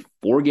there's gonna be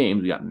 4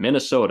 games. We got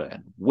Minnesota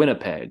and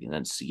Winnipeg, and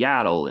then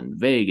Seattle and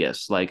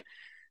Vegas.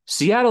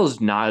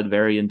 Seattle's not a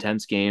very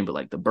intense game,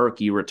 but the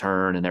Berkey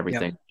return and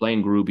everything,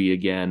 playing Gruby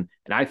again.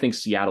 And I think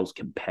Seattle's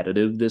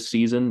competitive this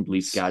season. At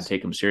least got to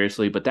take them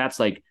seriously. But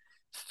that's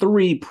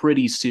 3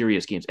 pretty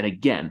serious games. And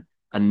again,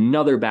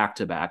 another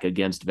back-to-back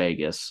against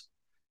Vegas,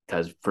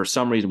 because for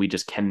some reason we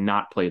just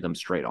cannot play them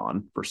straight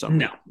on for some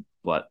reason.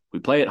 But we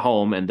play at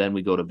home and then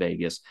we go to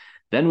Vegas.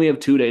 Then we have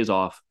 2 days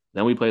off.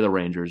 Then we play the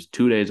Rangers,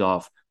 2 days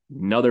off,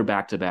 another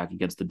back-to-back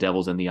against the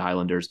Devils and the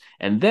Islanders.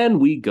 And then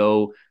we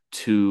go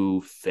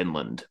to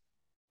Finland.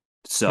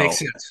 So makes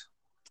sense.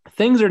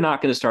 Things are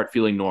not going to start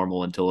feeling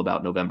normal until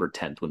about November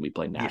 10th when we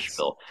play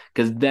Nashville,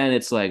 because then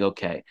it's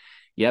okay,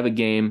 You have a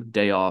game,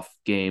 day off,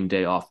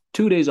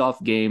 2 days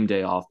off, game,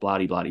 day off, blah,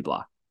 blah, blah,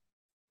 blah.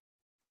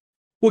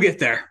 We'll get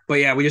there. But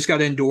yeah, we just got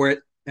to endure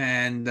it.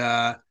 And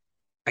I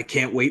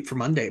can't wait for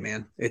Monday,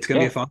 man. It's going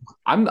to be a fun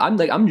one.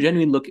 I'm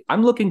genuinely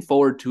looking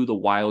forward to the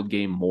Wild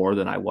game more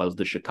than I was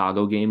the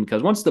Chicago game,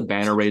 because once the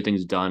banner raising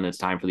is done, it's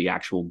time for the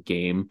actual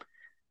game.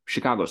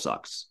 Chicago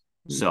sucks.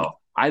 So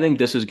I think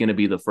this is going to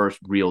be the first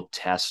real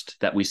test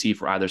that we see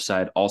for either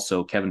side.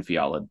 Also, Kevin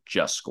Fiala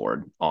just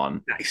scored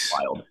on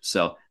Wild.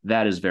 So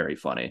that is very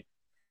funny.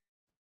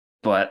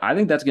 But I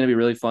think that's going to be a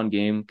really fun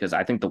game, because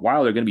I think the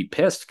Wild are going to be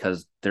pissed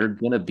because they're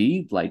going to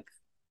be like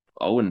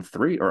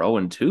 0-3 or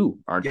 0-2,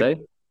 aren't they?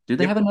 Do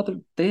they have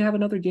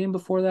another game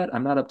before that?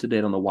 I'm not up to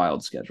date on the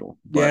Wild schedule.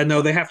 Yeah,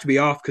 no, they have to be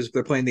off because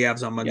they're playing the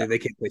Avs on Monday. They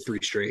can't play 3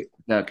 straight.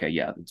 Okay,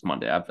 yeah, it's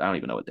Monday. I don't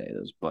even know what day it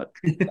is, but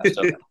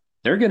so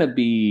they're going to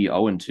be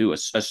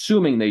 0-2,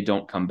 assuming they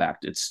don't come back.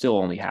 It's still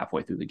only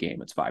halfway through the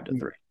game. It's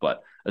 5-3,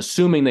 but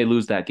assuming they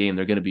lose that game,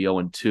 they're going to be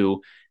 0-2,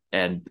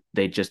 and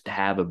they just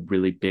have a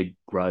really big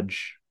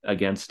grudge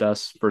against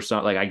us for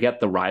some. Like, I get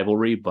the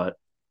rivalry, but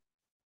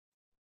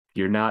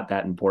you're not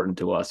that important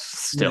to us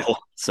still. No.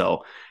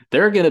 So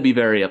they're going to be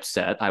very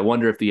upset. I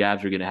wonder if the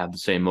Avs are going to have the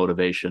same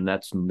motivation.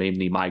 That's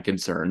mainly my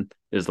concern,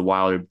 is the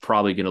Wild are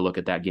probably going to look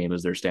at that game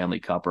as their Stanley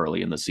Cup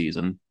early in the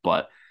season.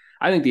 But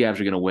I think the Avs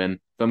are going to win. If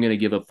I'm going to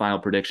give a final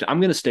prediction, I'm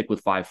going to stick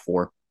with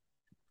 5-4.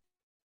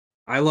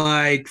 I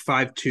like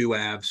 5-2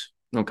 Avs.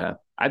 Okay.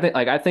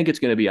 I think it's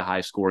going to be a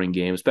high scoring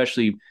game,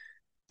 especially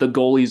the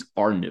goalies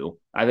are new.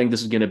 I think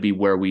this is going to be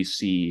where we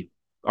see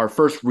our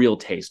first real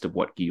taste of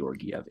what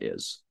Georgiev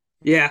is.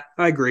 Yeah,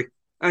 I agree.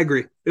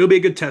 It'll be a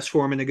good test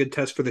for him and a good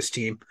test for this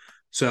team.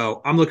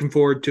 So I'm looking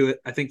forward to it.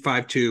 I think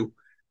 5-2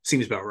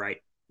 seems about right.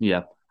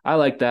 Yeah, I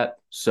like that.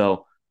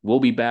 So we'll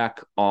be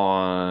back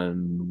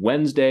on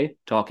Wednesday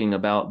talking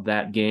about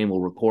that game. We'll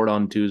record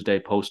on Tuesday,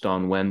 post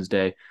on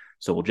Wednesday.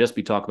 So we'll just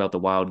be talking about the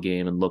Wild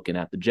game and looking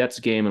at the Jets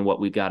game and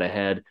what we got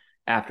ahead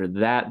after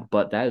that.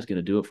 But that is going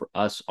to do it for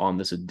us on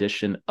this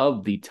edition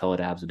of the Tell It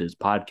Avs It Is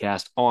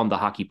podcast on the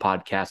Hockey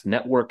Podcast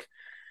Network.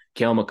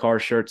 Cale Makar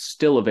shirts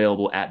still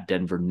available at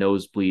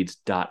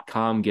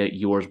denvernosebleeds.com. Get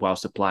yours while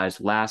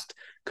supplies last.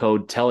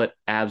 Code Tell It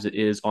Avs It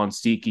Is on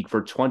SeatGeek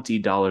for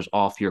 $20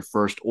 off your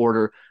first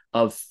order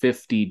of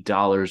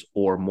 $50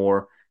 or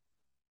more.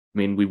 I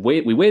mean, we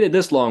waited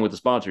this long with the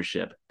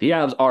sponsorship. The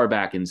Avs are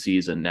back in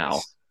season now,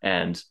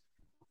 and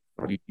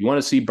if you want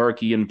to see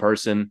Berkey in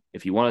person,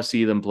 if you want to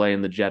see them play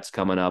in the Jets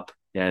coming up,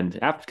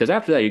 and after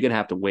that, you're going to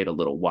have to wait a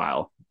little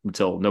while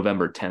until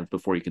November 10th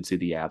before you can see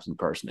the Avs in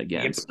person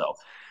again. Yep. So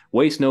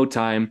waste no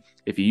time.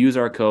 If you use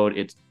our code,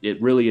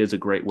 it really is a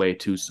great way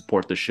to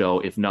support the show,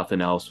 if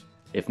nothing else.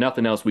 If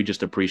nothing else, we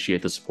just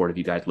appreciate the support of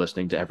you guys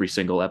listening to every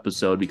single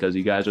episode, because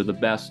you guys are the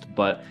best,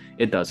 but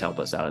it does help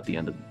us out at the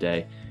end of the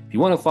day. If you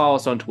want to follow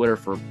us on Twitter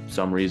for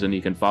some reason,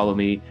 you can follow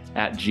me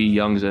at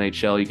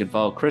GYoungsNHL. You can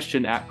follow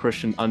Christian at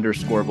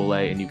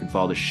Christian_Belay, and you can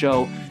follow the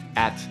show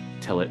at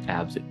Tell It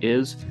Avs It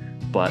Is.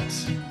 But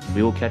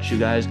we will catch you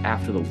guys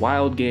after the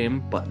Wild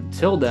game. But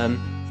until then,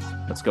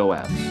 let's go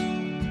Avs.